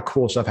there's a lot of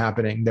cool stuff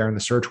happening there in the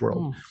search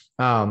world.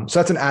 So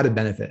that's an added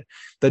benefit.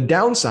 The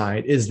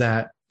downside is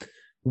that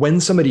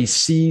when somebody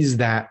sees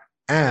that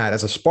ad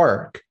as a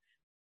Spark,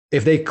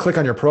 if they click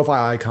on your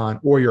profile icon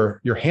or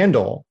your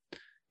handle,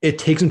 it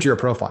takes them to your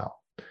profile.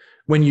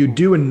 When you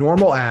do a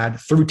normal ad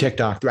through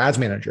TikTok, through Ads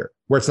Manager,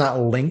 where it's not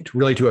linked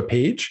really to a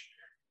page,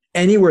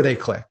 anywhere they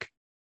click,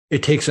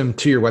 it takes them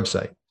to your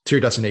website, to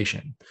your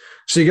destination.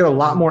 So you get a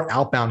lot more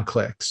outbound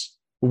clicks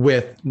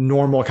with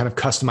normal kind of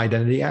custom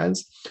identity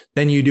ads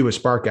than you do with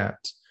Spark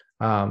ads.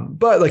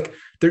 But like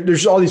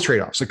there's all these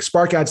trade-offs. Like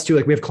Spark ads too,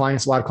 like we have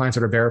a lot of clients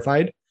that are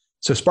verified.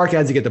 So Spark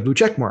ads, you get the blue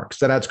check marks.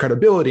 That adds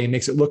credibility and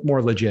makes it look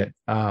more legit.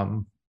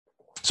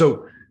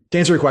 So to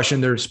answer your question,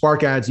 there's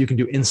Spark ads you can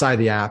do inside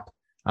the app.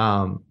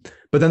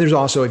 But then there's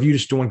also, if you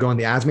just don't want to go in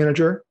the Ads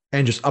Manager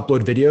and just upload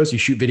videos, you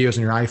shoot videos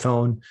on your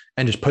iPhone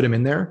and just put them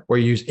in there, or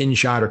you use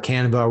InShot or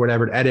Canva or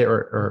whatever to edit,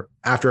 or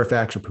After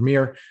Effects or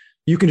Premiere,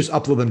 you can just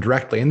upload them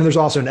directly. And then there's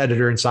also an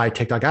editor inside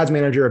TikTok Ads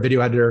Manager, a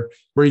video editor,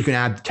 where you can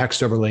add the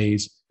text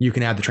overlays, you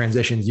can add the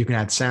transitions, you can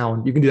add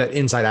sound. You can do that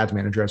inside Ads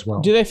Manager as well.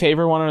 Do they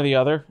favor one or the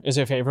other? Is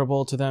it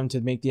favorable to them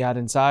to make the ad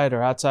inside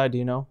or outside? Do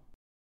you know?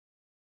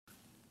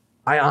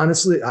 I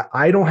honestly,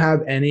 I don't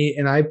have any,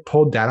 and I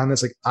pulled data on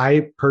this. Like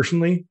I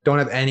personally don't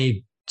have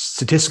any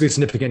statistically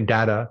significant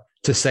data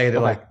to say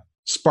that like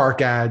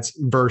Spark ads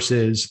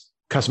versus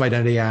custom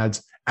identity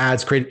ads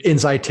created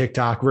inside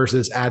TikTok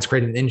versus ads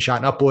created in InShot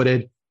and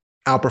uploaded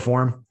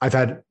outperform. I've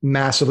had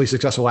massively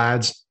successful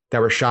ads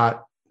that were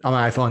shot on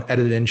my iPhone,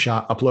 edited in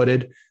InShot,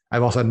 uploaded.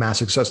 I've also had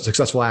massive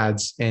successful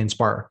ads in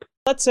Spark.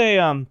 Let's say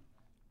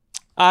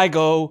I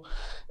go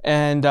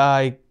and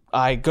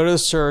I go to the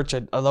search.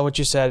 I love what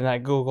you said, and I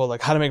Google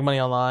like how to make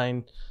money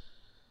online.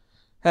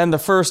 And the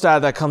first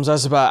ad that comes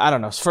us about, I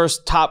don't know,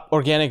 first top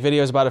organic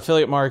video is about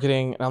affiliate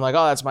marketing. And I'm like,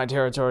 oh, that's my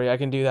territory. I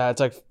can do that.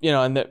 It's like,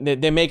 and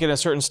they make it a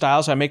certain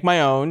style. So I make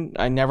my own.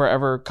 I never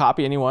ever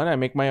copy anyone. I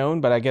make my own,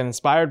 but I get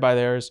inspired by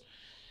theirs.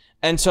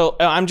 And so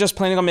I'm just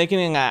planning on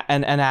making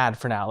an ad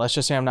for now. Let's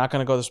just say I'm not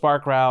going to go the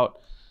Spark route.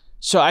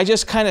 So I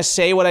just kind of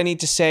say what I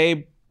need to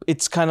say.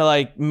 It's kind of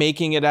like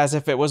making it as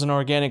if it was an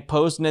organic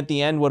post. And at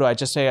the end, what do I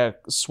just say? A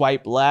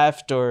swipe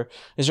left, or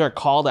is there a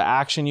call to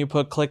action you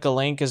put? Click a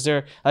link. Is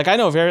there, like, I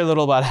know very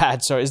little about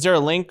ads. So is there a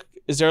link?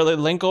 Is there a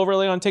link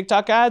overlay on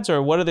TikTok ads,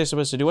 or what are they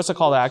supposed to do? What's the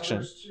call to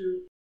action?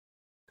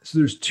 So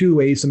there's two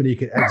ways somebody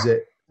could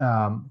exit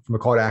from a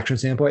call to action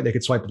standpoint. They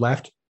could swipe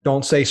left.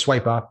 Don't say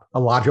swipe up. A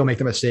lot of people make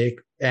the mistake,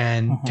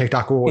 and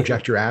TikTok will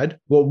reject your ad.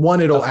 Well,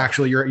 one, it'll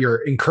actually,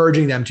 you're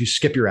encouraging them to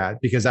skip your ad,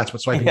 because that's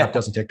what swiping up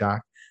does in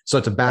TikTok. So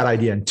it's a bad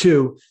idea. And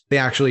two, they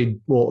actually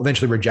will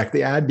eventually reject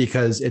the ad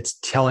because it's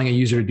telling a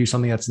user to do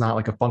something that's not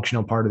like a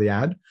functional part of the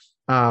ad.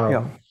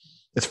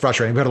 It's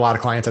frustrating. We've had a lot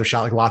of clients that have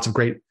shot like lots of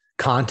great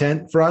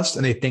content for us,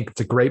 and they think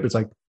it's great, but it's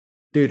like,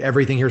 dude,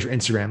 everything here's for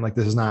Instagram. Like,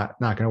 this is not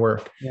going to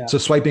work. Yeah. So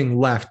swiping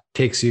left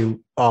takes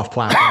you off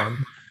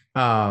platform.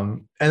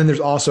 And then there's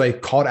also a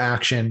call to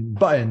action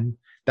button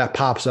that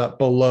pops up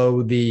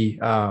below the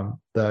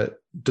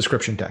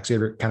description text.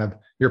 You have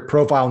your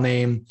profile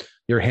name,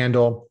 your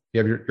handle, you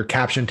have your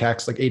caption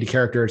text, like 80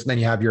 characters. And then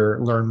you have your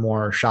learn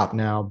more, shop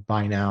now,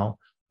 buy now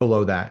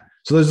below that.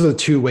 So those are the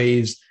two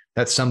ways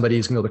that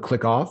somebody's going to be able to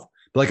click off.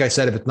 But like I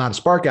said, if it's not a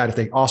Spark ad, if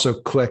they also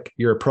click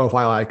your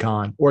profile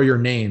icon or your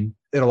name,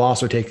 it'll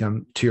also take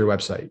them to your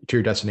website, to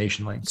your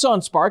destination link. So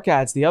on Spark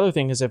ads, the other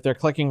thing is if they're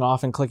clicking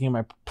off and clicking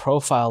my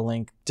profile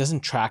link, does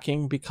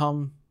tracking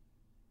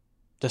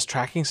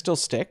still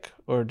stick?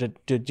 Or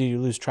did you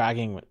lose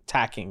tracking with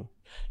tacking?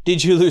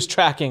 Did you lose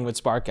tracking with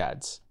Spark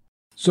ads?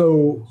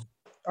 So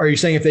are you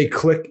saying if they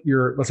click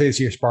let's say they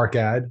see your Spark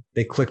ad,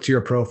 they click to your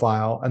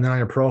profile, and then on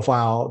your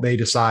profile, they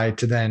decide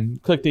to then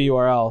click the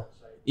URL?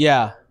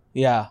 Yeah.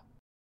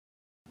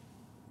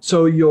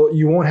 So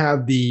you won't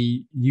have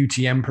the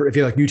UTM, if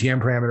you have like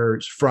UTM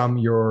parameters from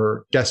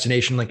your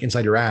destination link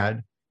inside your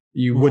ad,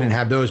 you wouldn't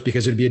have those,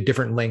 because it'd be a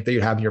different link that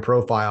you'd have in your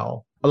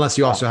profile, unless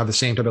you also have the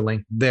same type of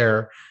link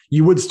there.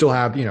 You would still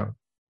have,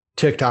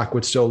 TikTok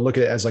would still look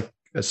at it as like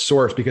a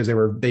source, because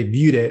they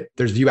viewed it.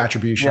 There's view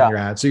attribution in your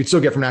ad. So you'd still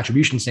get, from an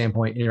attribution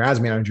standpoint in your ads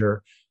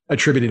manager,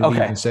 attributed leads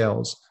and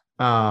sales.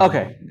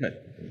 Okay, good.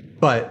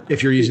 But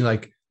if you're using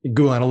like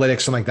Google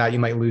Analytics, something like that, you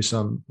might lose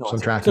some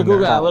tracking. So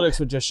Google Analytics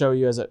would just show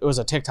you it was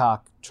a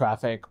TikTok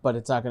traffic, but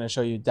it's not going to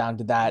show you down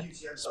to that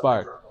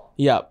Spark.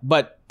 Yeah,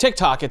 but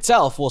TikTok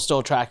itself will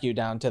still track you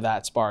down to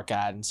that Spark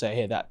ad and say,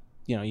 hey, that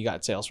you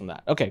got sales from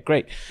that. Okay,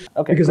 great.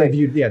 Okay, because they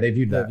viewed that. They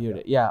viewed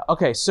it. Yeah.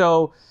 Okay,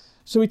 so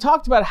we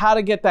talked about how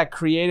to get that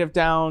creative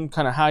down,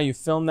 kind of how you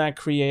film that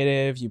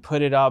creative, you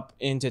put it up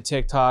into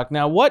TikTok.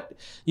 Now, what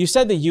you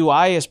said, the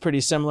UI is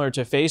pretty similar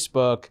to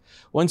Facebook.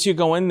 Once you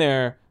go in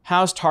there,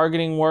 how's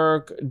targeting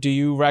work? Do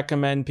you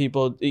recommend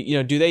people,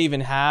 do they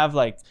even have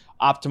like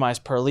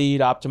optimized per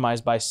lead,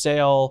 optimized by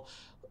sale?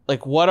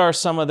 Like, what are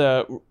some of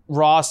the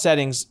raw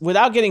settings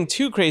without getting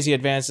too crazy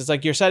advanced? It's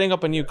like you're setting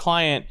up a new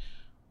client.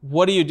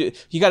 What do?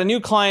 You got a new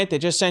client, they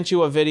just sent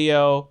you a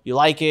video, you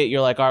like it, you're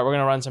like, all right, we're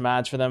going to run some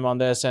ads for them on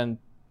this. And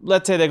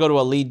let's say they go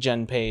to a lead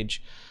gen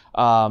page,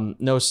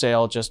 no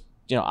sale, just,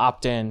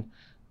 opt in.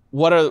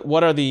 What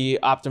are the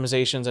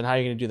optimizations, and how are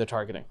you going to do the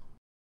targeting?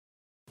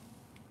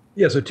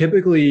 Yeah. So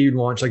typically you'd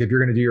launch, like if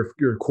you're going to do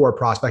your core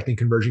prospecting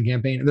conversion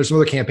campaign, and there's some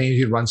other campaigns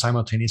you'd run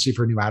simultaneously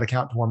for a new ad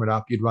account to warm it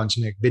up. You'd run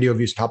some like video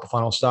views, top of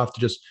funnel stuff to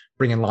just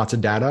bring in lots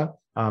of data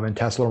and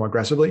test a little more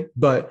aggressively.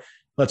 But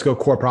let's go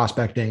core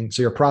prospecting.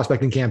 So your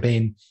prospecting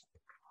campaign,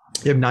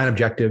 you have 9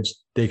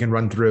 objectives that you can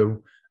run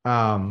through,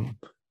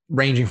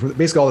 ranging from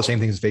basically all the same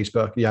things as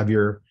Facebook. You have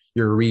your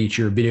reach,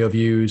 your video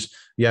views,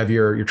 you have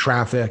your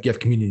traffic, you have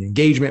community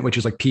engagement, which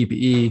is like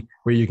PPE,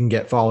 where you can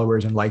get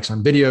followers and likes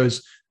on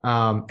videos.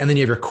 And then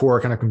you have your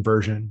core kind of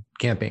conversion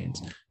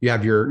campaigns. You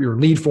have your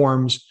lead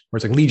forms, where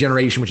it's like lead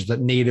generation, which is a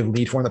native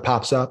lead form that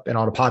pops up and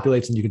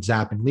auto-populates, and you can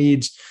zap in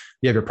leads.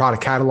 You have your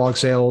product catalog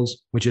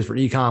sales, which is for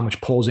e-com, which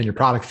pulls in your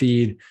product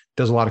feed,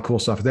 does a lot of cool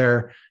stuff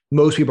there.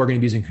 Most people are going to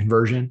be using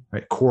conversion,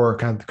 right? Core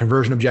kind of the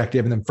conversion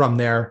objective. And then from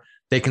there,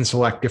 they can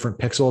select different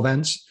pixel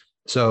events.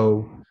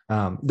 So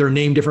they're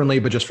named differently,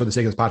 but just for the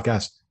sake of this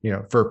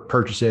podcast, for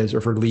purchases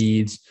or for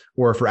leads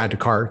or for add to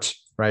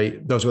carts,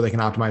 right? Those are what they can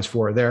optimize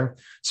for there.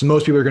 So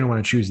most people are going to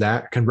want to choose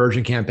that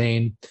conversion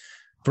campaign.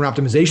 From an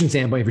optimization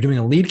standpoint, if you're doing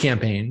a lead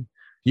campaign,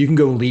 you can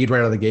go lead right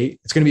out of the gate.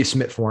 It's going to be a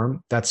submit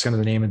form. That's kind of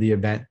the name of the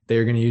event that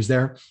you're going to use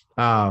there.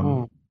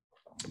 But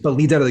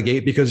leads out of the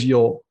gate, because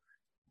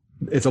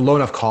it's a low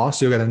enough cost,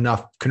 so you'll get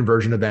enough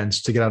conversion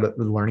events to get out of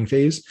the learning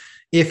phase.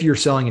 If you're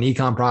selling an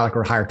e-com product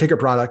or a higher ticket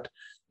product,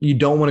 you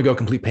don't want to go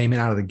complete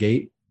payment out of the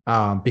gate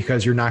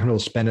because you're not going to be able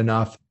to spend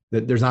enough.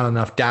 There's not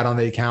enough data on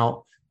the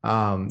account. There's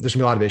going to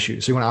be a lot of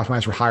issues. So you want to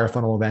optimize for higher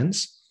funnel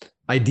events.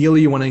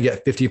 Ideally, you want to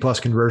get 50 plus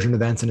conversion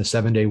events in a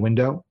 7-day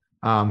window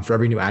for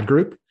every new ad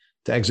group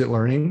to exit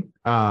learning.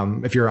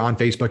 If you're on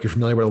Facebook, you're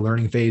familiar with what a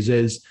learning phase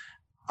is.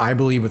 I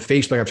believe with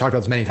Facebook, I've talked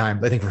about this many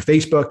times. I think for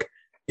Facebook,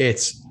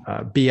 it's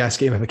BS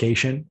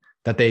gamification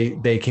that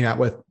they came out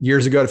with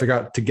years ago to figure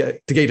out to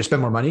get you to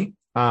spend more money.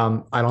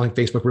 I don't think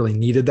Facebook really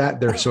needed that.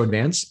 They're so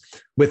advanced.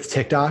 With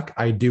TikTok,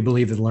 I do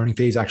believe that the learning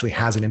phase actually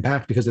has an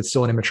impact because it's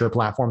still an immature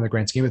platform in the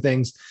grand scheme of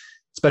things,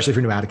 especially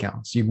for new ad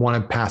accounts. You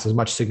want to pass as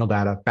much signal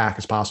data back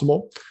as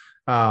possible.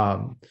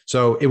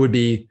 So it would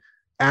be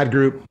ad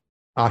group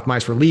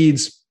optimized for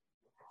leads.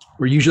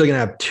 We're usually going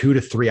to have 2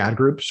 to 3 ad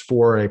groups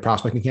for a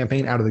prospecting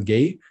campaign out of the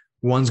gate.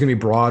 One's going to be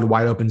broad,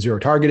 wide open, zero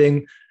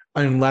targeting,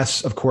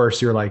 unless, of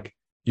course,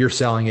 you're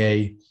selling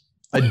a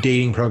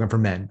dating program for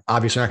men.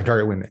 Obviously, not going to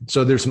target women.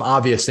 So there's some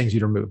obvious things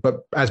you'd remove,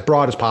 but as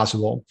broad as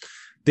possible.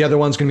 The other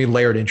one's going to be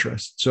layered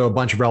interest. So a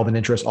bunch of relevant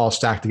interests all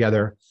stacked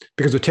together.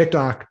 Because with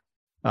TikTok,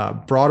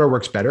 broader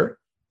works better.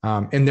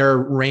 And their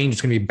range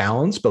is going to be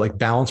balanced, but like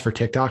balance for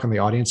TikTok on the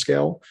audience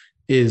scale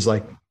is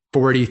like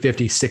 40,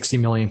 50, 60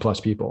 million plus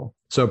people.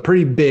 So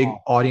pretty big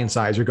audience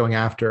size you're going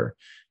after.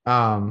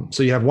 So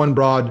you have one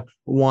broad,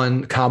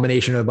 one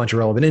combination of a bunch of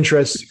relevant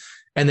interests.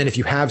 And then if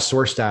you have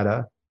source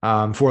data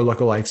for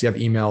lookalikes, you have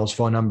emails,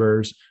 phone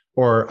numbers,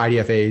 or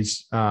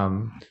IDFAs.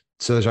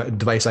 So there's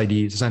device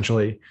IDs,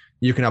 essentially.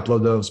 You can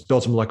upload those,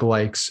 build some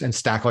lookalikes, and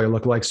stack all your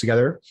lookalikes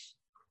together.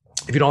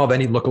 If you don't have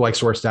any lookalike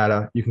source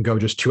data, you can go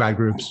just 2 ad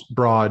groups,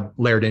 broad,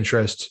 layered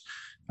interest.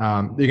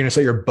 You're going to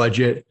set your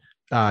budget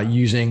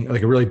using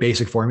like a really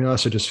basic formula.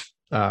 So just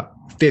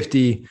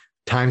 50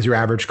 times your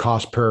average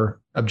cost per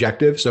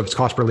objective. So if it's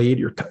cost per lead,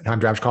 your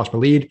times your average cost per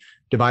lead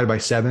divided by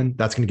 7,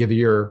 that's going to give you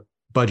your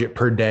budget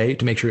per day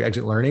to make sure you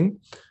exit learning.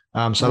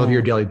 So that'll be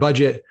your daily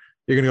budget.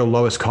 You're going to go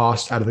lowest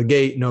cost out of the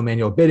gate, no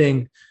manual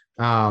bidding.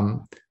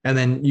 And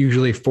then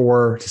usually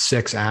 4 to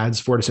 6 ads,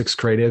 4 to 6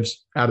 creatives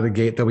out of the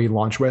gate that we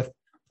launch with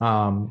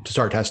to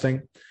start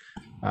testing.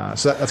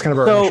 So that's kind of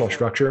our initial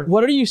structure.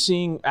 What are you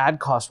seeing ad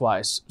cost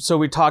wise? So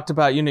we talked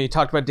about, you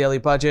talked about daily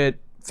budget,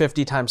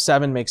 50 times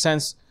 7 makes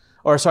sense.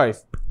 Or sorry,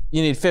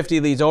 you need 50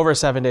 leads over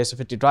 7 days, so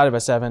 50 divided by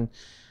 7.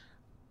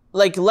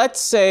 Like, let's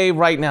say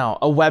right now,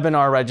 a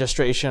webinar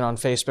registration on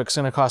Facebook is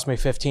going to cost me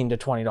 $15 to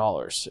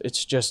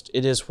 $20.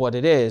 It is what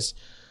it is.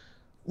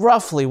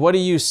 Roughly, what do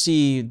you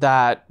see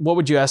what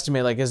would you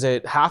estimate? Like, is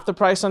it half the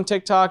price on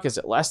TikTok? Is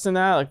it less than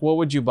that? Like, what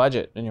would you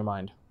budget in your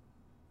mind?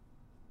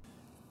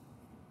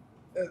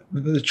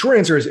 The short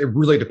answer is it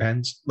really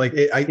depends. Like,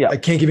 I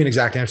can't give you an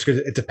exact answer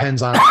because it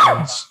depends on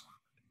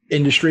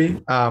industry.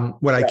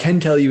 What I can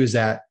tell you is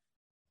that,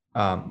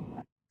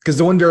 because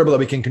the one variable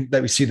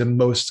that we see the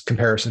most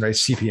comparison, right, is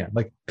CPM.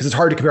 Like, because it's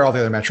hard to compare all the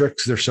other metrics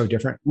because they're so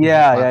different.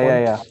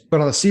 Yeah.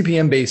 But on a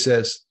CPM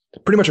basis,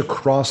 pretty much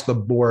across the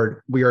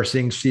board, we are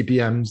seeing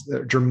CPMs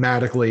that are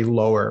dramatically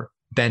lower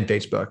than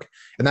Facebook.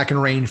 And that can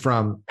range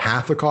from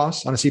half the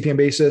cost on a CPM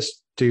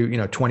basis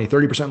to, 20,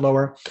 30%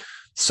 lower.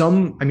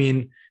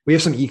 We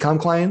have some e-com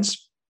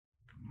clients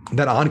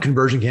that on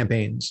conversion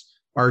campaigns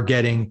are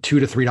getting $2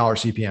 to $3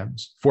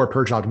 CPMs for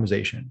purchase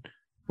optimization,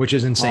 which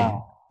is insane.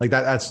 Wow. Like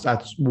that's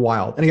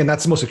wild. And again,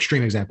 that's the most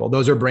extreme example.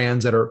 Those are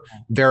brands that are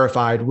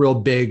verified, real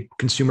big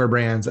consumer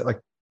brands that like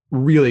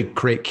really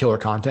create killer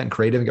content and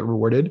creative and get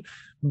rewarded.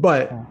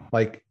 But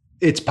like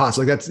it's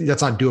possible. Like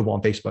that's not doable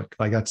on Facebook.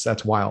 Like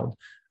that's wild.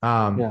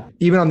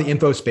 Even on the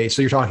info space.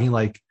 So you're talking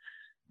like,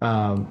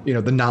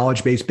 the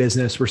knowledge-based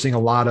business, we're seeing a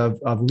lot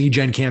of lead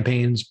gen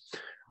campaigns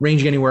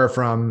ranging anywhere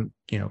from,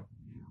 $8,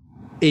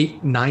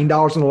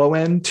 $9 on the low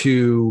end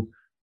to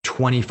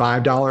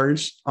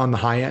 $25 on the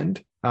high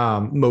end.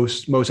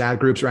 Most ad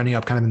groups are ending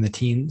up kind of in the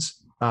teens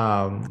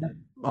on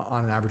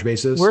an average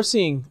basis. We're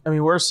seeing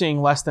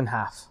less than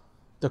half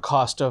the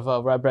cost of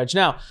RevReg.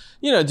 Now,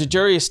 the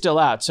jury is still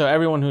out. So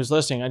everyone who's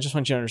listening, I just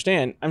want you to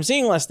understand, I'm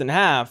seeing less than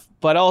half,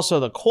 but also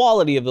the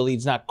quality of the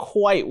lead's not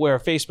quite where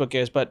Facebook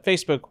is. But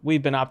Facebook,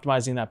 we've been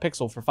optimizing that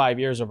pixel for 5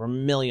 years over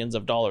millions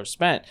of dollars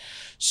spent.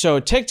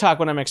 So TikTok,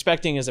 what I'm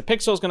expecting is a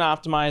pixel is going to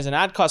optimize and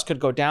ad cost could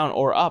go down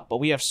or up, but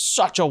we have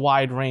such a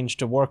wide range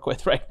to work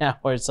with right now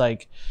where it's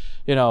like,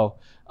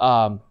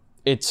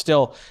 it's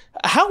still,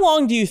 how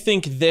long do you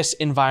think this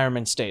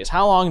environment stays?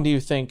 How long do you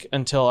think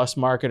until us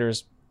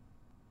marketers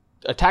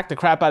attack the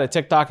crap out of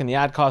TikTok and the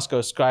ad cost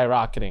goes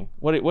skyrocketing?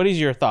 What is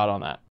your thought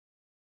on that?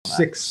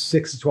 6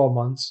 to 12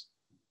 months.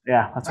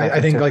 Yeah. That's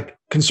I think like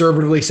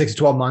conservatively 6 to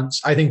 12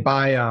 months. I think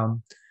by,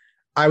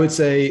 I would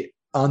say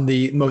on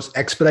the most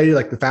expedited,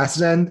 like the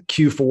fastest end,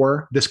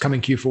 this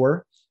coming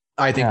Q4,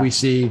 I think we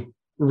see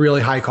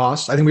really high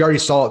costs. I think we already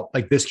saw it,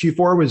 like this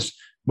Q4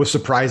 was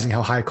surprising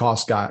how high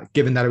costs got,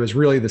 given that it was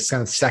really this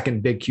kind of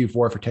second big Q4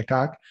 for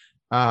TikTok.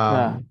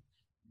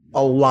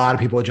 A lot of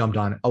people jumped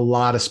on it. A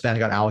lot of spend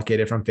got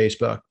allocated from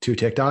Facebook to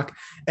TikTok.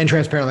 And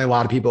transparently, a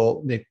lot of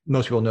people,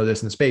 most people know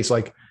this in the space,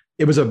 like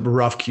it was a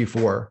rough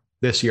Q4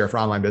 this year for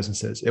online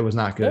businesses. It was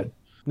not good.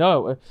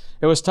 No,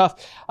 it was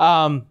tough.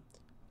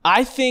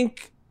 I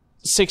think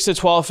 6 to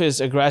 12 is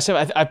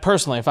aggressive. I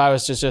personally, if I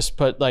was to just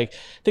put I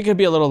think it'd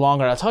be a little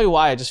longer. I'll tell you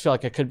why I just feel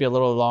like it could be a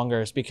little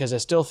longer is because I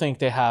still think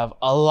they have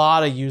a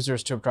lot of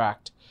users to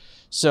attract.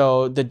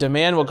 So the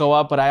demand will go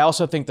up, but I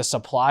also think the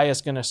supply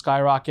is going to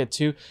skyrocket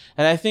too.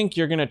 And I think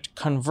you're going to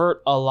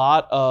convert a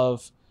lot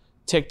of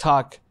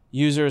TikTok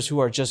users who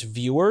are just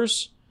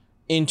viewers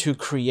into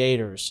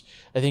creators.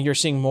 I think you're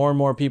seeing more and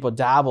more people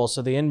dabble.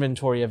 So the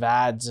inventory of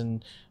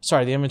the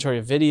inventory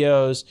of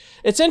videos.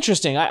 It's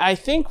interesting. I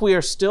think we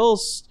still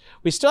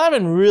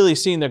haven't really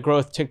seen the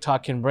growth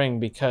TikTok can bring,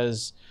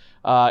 because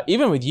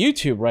even with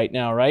YouTube right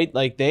now, right?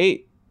 Like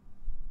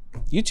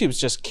YouTube's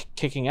just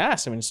kicking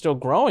ass. I mean, it's still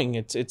growing.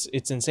 It's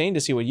insane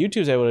to see what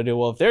YouTube's able to do.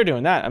 Well, if they're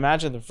doing that,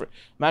 imagine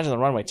the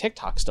runway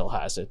TikTok still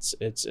has.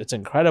 It's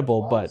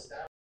incredible. But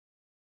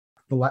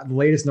the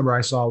latest number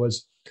I saw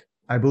was,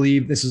 I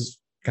believe this is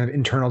kind of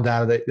internal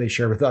data that they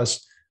shared with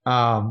us.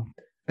 I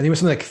think it was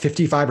something like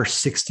 55 or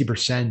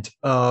 60%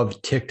 of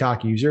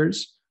TikTok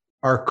users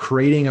are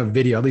creating a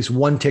video, at least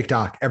one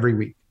TikTok every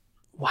week.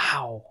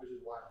 Wow.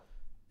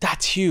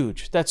 That's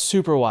huge. That's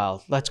super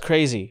wild. That's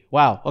crazy.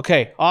 Wow.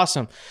 Okay.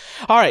 Awesome.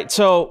 All right.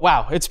 So,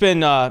 wow. It's been,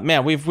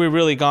 man, we've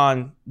really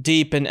gone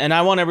deep, and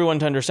I want everyone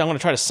to understand. I'm going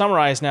to try to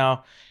summarize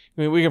now.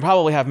 I mean, we can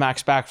probably have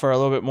Max back for a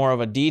little bit more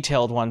of a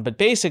detailed one, but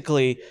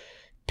basically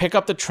pick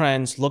up the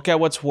trends, look at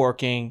what's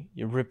working,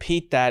 you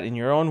repeat that in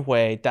your own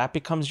way. That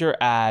becomes your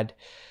ad.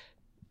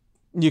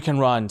 You can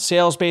run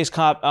sales-based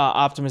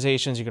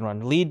optimizations. You can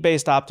run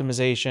lead-based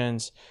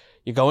optimizations.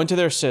 You go into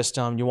their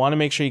system. You want to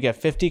make sure you get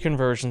 50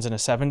 conversions in a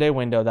 7-day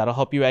window. That'll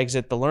help you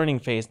exit the learning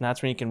phase, and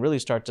that's when you can really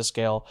start to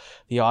scale.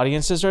 The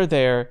audiences are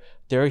there.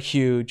 They're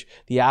huge.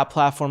 The app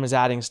platform is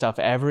adding stuff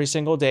every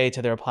single day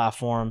to their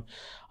platform.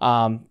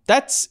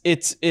 It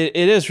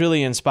is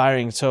really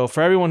inspiring. So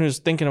for everyone who's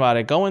thinking about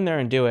it, go in there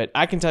and do it.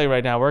 I can tell you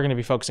right now, we're going to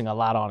be focusing a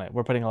lot on it.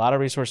 We're putting a lot of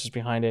resources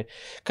behind it,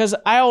 because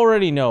I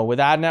already know with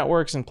ad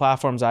networks and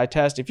platforms I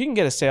test, if you can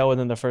get a sale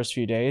within the first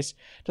few days,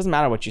 it doesn't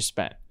matter what you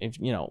spent. If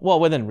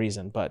within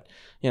reason, but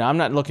I'm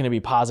not looking to be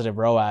positive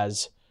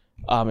ROAS.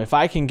 If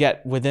I can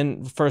get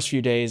within the first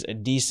few days a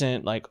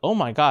decent, like, oh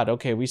my God,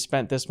 okay, we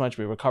spent this much,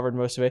 we recovered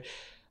most of it.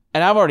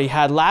 And I've already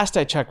had, last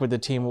I checked with the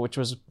team, which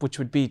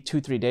would be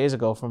 2-3 days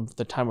ago from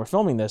the time we're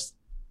filming this,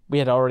 we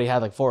had already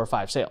had like 4 or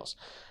 5 sales.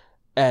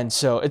 And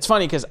so it's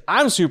funny because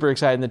I'm super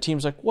excited and the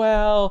team's like,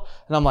 well,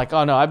 and I'm like,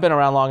 oh no, I've been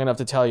around long enough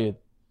to tell you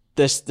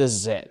this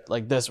is it.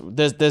 Like this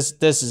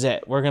is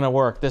it. We're going to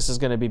work. This is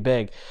going to be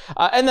big.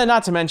 And then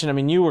not to mention, I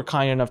mean, you were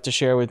kind enough to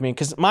share with me,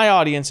 because my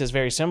audience is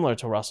very similar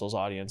to Russell's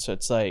audience. So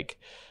it's like,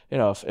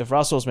 if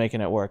Russell's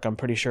making it work, I'm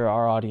pretty sure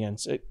our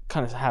audience, it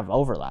kind of have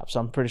overlap. So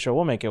I'm pretty sure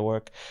we'll make it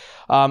work.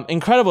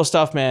 Incredible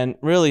stuff, man.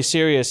 Really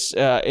serious.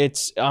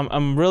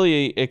 I'm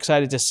really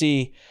excited to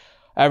see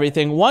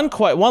everything. One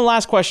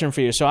last question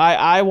for you. So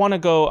I'm going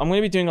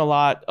to be doing a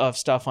lot of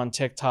stuff on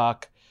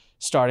TikTok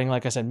starting,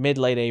 like I said,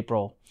 late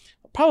April,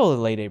 probably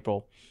late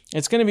April.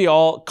 It's going to be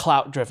all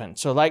clout driven.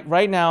 So like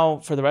right now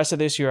for the rest of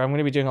this year, I'm going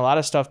to be doing a lot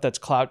of stuff that's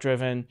clout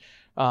driven,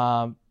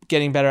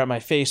 getting better at my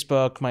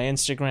Facebook, my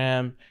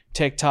Instagram,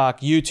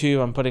 TikTok,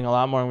 YouTube. I'm going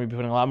to be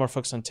putting a lot more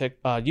focus on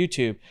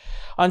YouTube.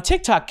 On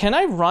TikTok, can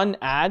I run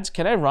ads?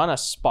 Can I run a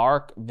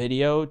Spark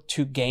video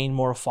to gain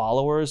more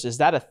followers? Is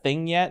that a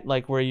thing yet?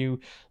 Like where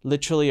you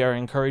literally are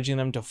encouraging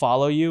them to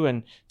follow you,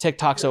 and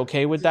TikTok's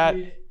okay with that?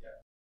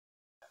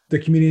 The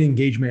community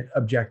engagement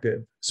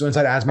objective. So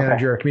inside Ads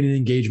Manager, community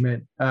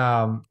engagement,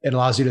 it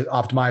allows you to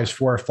optimize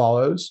for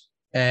follows.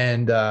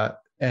 And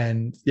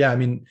yeah, I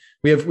mean,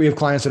 we have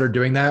clients that are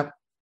doing that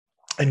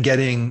and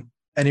getting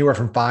anywhere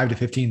from 5 to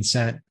 15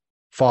 cent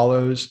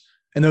follows.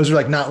 And those are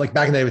like, not like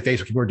back in the day with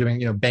Facebook, people were doing,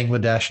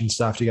 Bangladesh and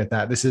stuff to get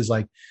that. This is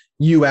like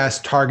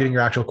US targeting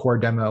your actual core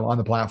demo on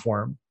the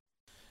platform.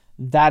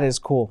 That is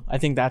cool. I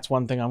think that's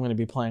one thing I'm going to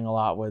be playing a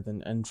lot with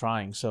and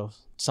trying. So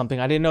something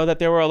I didn't know that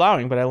they were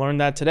allowing, but I learned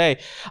that today.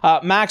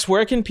 Max,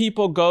 where can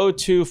people go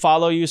to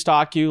follow you,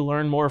 stalk you,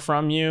 learn more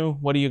from you?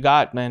 What do you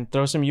got, man?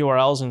 Throw some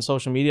URLs and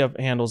social media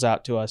handles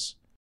out to us.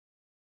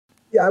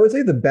 Yeah, I would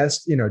say the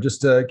best,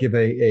 just to give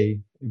a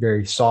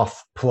very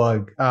soft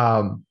plug.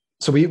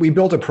 So we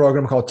built a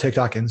program called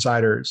TikTok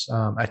Insiders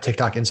at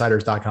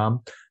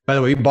tiktokinsiders.com. By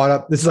the way,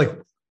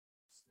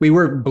 we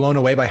were blown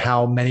away by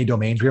how many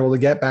domains we were able to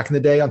get back in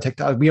the day on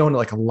TikTok. We owned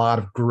like a lot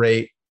of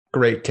great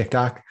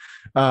TikTok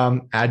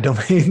ad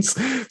domains.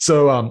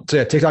 So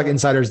yeah,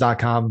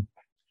 tiktokinsiders.com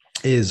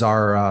is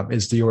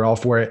the URL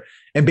for it.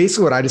 And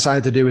basically what I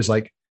decided to do is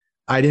like,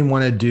 I didn't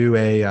want to do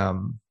a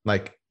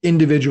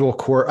individual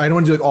core. I don't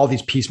want to do like all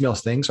these piecemeal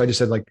things. So I just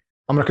said like,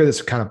 I'm going to create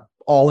this kind of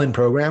all-in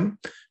program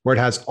where it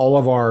has all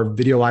of our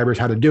video libraries,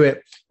 how to do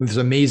it. With this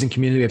amazing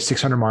community. We have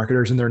 600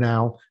 marketers in there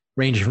now,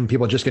 ranging from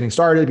people just getting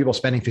started, people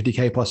spending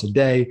 50K plus a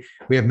day.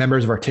 We have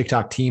members of our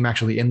TikTok team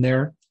actually in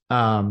there.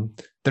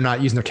 They're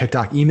not using their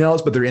TikTok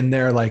emails, but they're in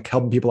there like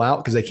helping people out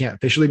because they can't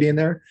officially be in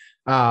there.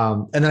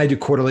 And then I do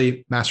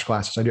quarterly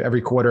masterclasses. I do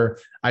every quarter.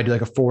 I do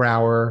like a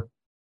 4-hour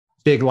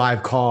big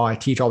live call. I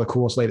teach all the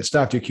coolest, latest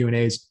stuff, do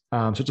Q&As.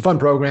 So it's a fun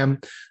program.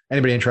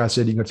 Anybody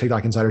interested, you can go to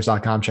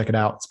tiktokinsiders.com, check it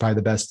out. It's probably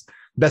the best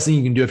thing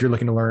you can do if you're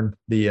looking to learn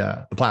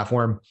the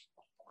platform.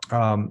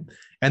 And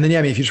then, yeah,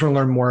 I mean, if you just want to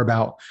learn more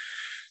about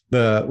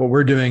what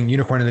we're doing,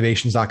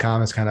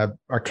 unicorninnovations.com is kind of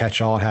our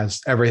catch-all. It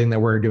has everything that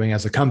we're doing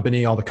as a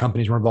company, all the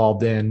companies we're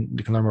involved in.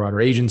 You can learn more about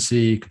our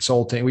agency,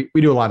 consulting. We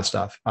do a lot of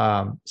stuff.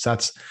 So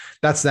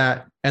that's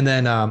that. And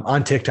then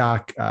on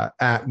TikTok,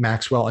 at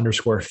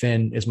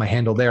Maxwell_Fin is my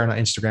handle there. And on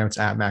Instagram, it's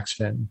at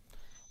MaxFin.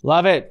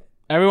 Love it.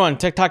 Everyone,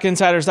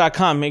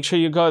 TikTokinsiders.com. Make sure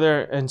you go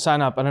there and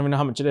sign up. I don't even know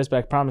how much it is, but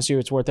I promise you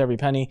it's worth every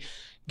penny.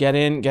 Get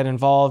in, get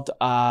involved.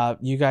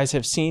 You guys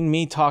have seen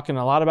me talking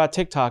a lot about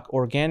TikTok,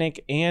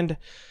 organic and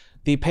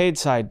the paid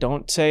side.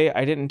 Don't say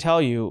I didn't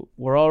tell you.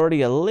 We're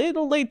already a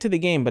little late to the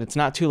game, but it's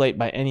not too late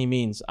by any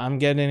means. I'm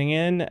getting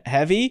in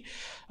heavy.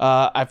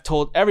 I've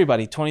told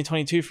everybody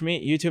 2022 for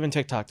me, YouTube and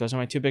TikTok. Those are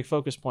my two big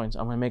focus points.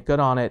 I'm going to make good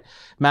on it.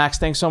 Max,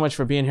 thanks so much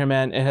for being here,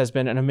 man. It has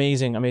been an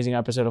amazing, amazing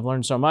episode. I've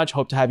learned so much.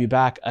 Hope to have you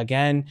back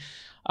again.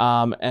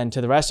 And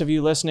to the rest of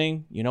you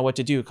listening, you know what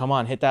to do. Come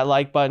on, hit that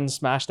like button,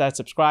 smash that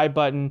subscribe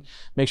button.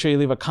 Make sure you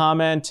leave a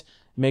comment.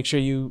 Make sure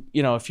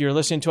if you're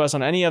listening to us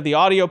on any of the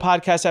audio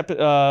podcast,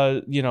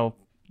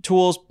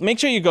 tools, make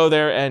sure you go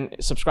there and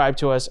subscribe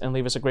to us and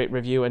leave us a great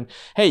review. And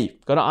hey,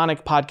 go to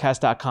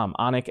onicpodcast.com,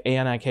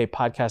 Anik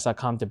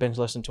podcast.com to binge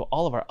listen to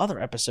all of our other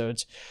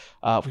episodes.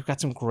 We've got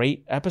some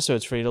great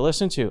episodes for you to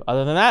listen to.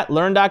 Other than that,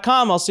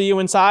 learn.com. I'll see you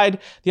inside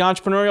the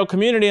entrepreneurial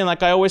community. And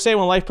like I always say,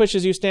 when life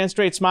pushes you, stand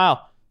straight,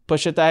 smile,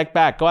 push it the heck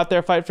back. Go out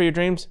there, fight for your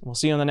dreams. We'll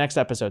see you on the next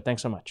episode.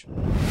 Thanks so much.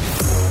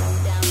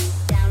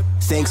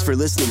 Thanks for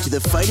listening to The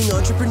Fighting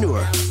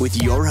Entrepreneur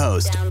with your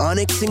host,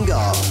 Anik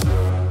Singhal.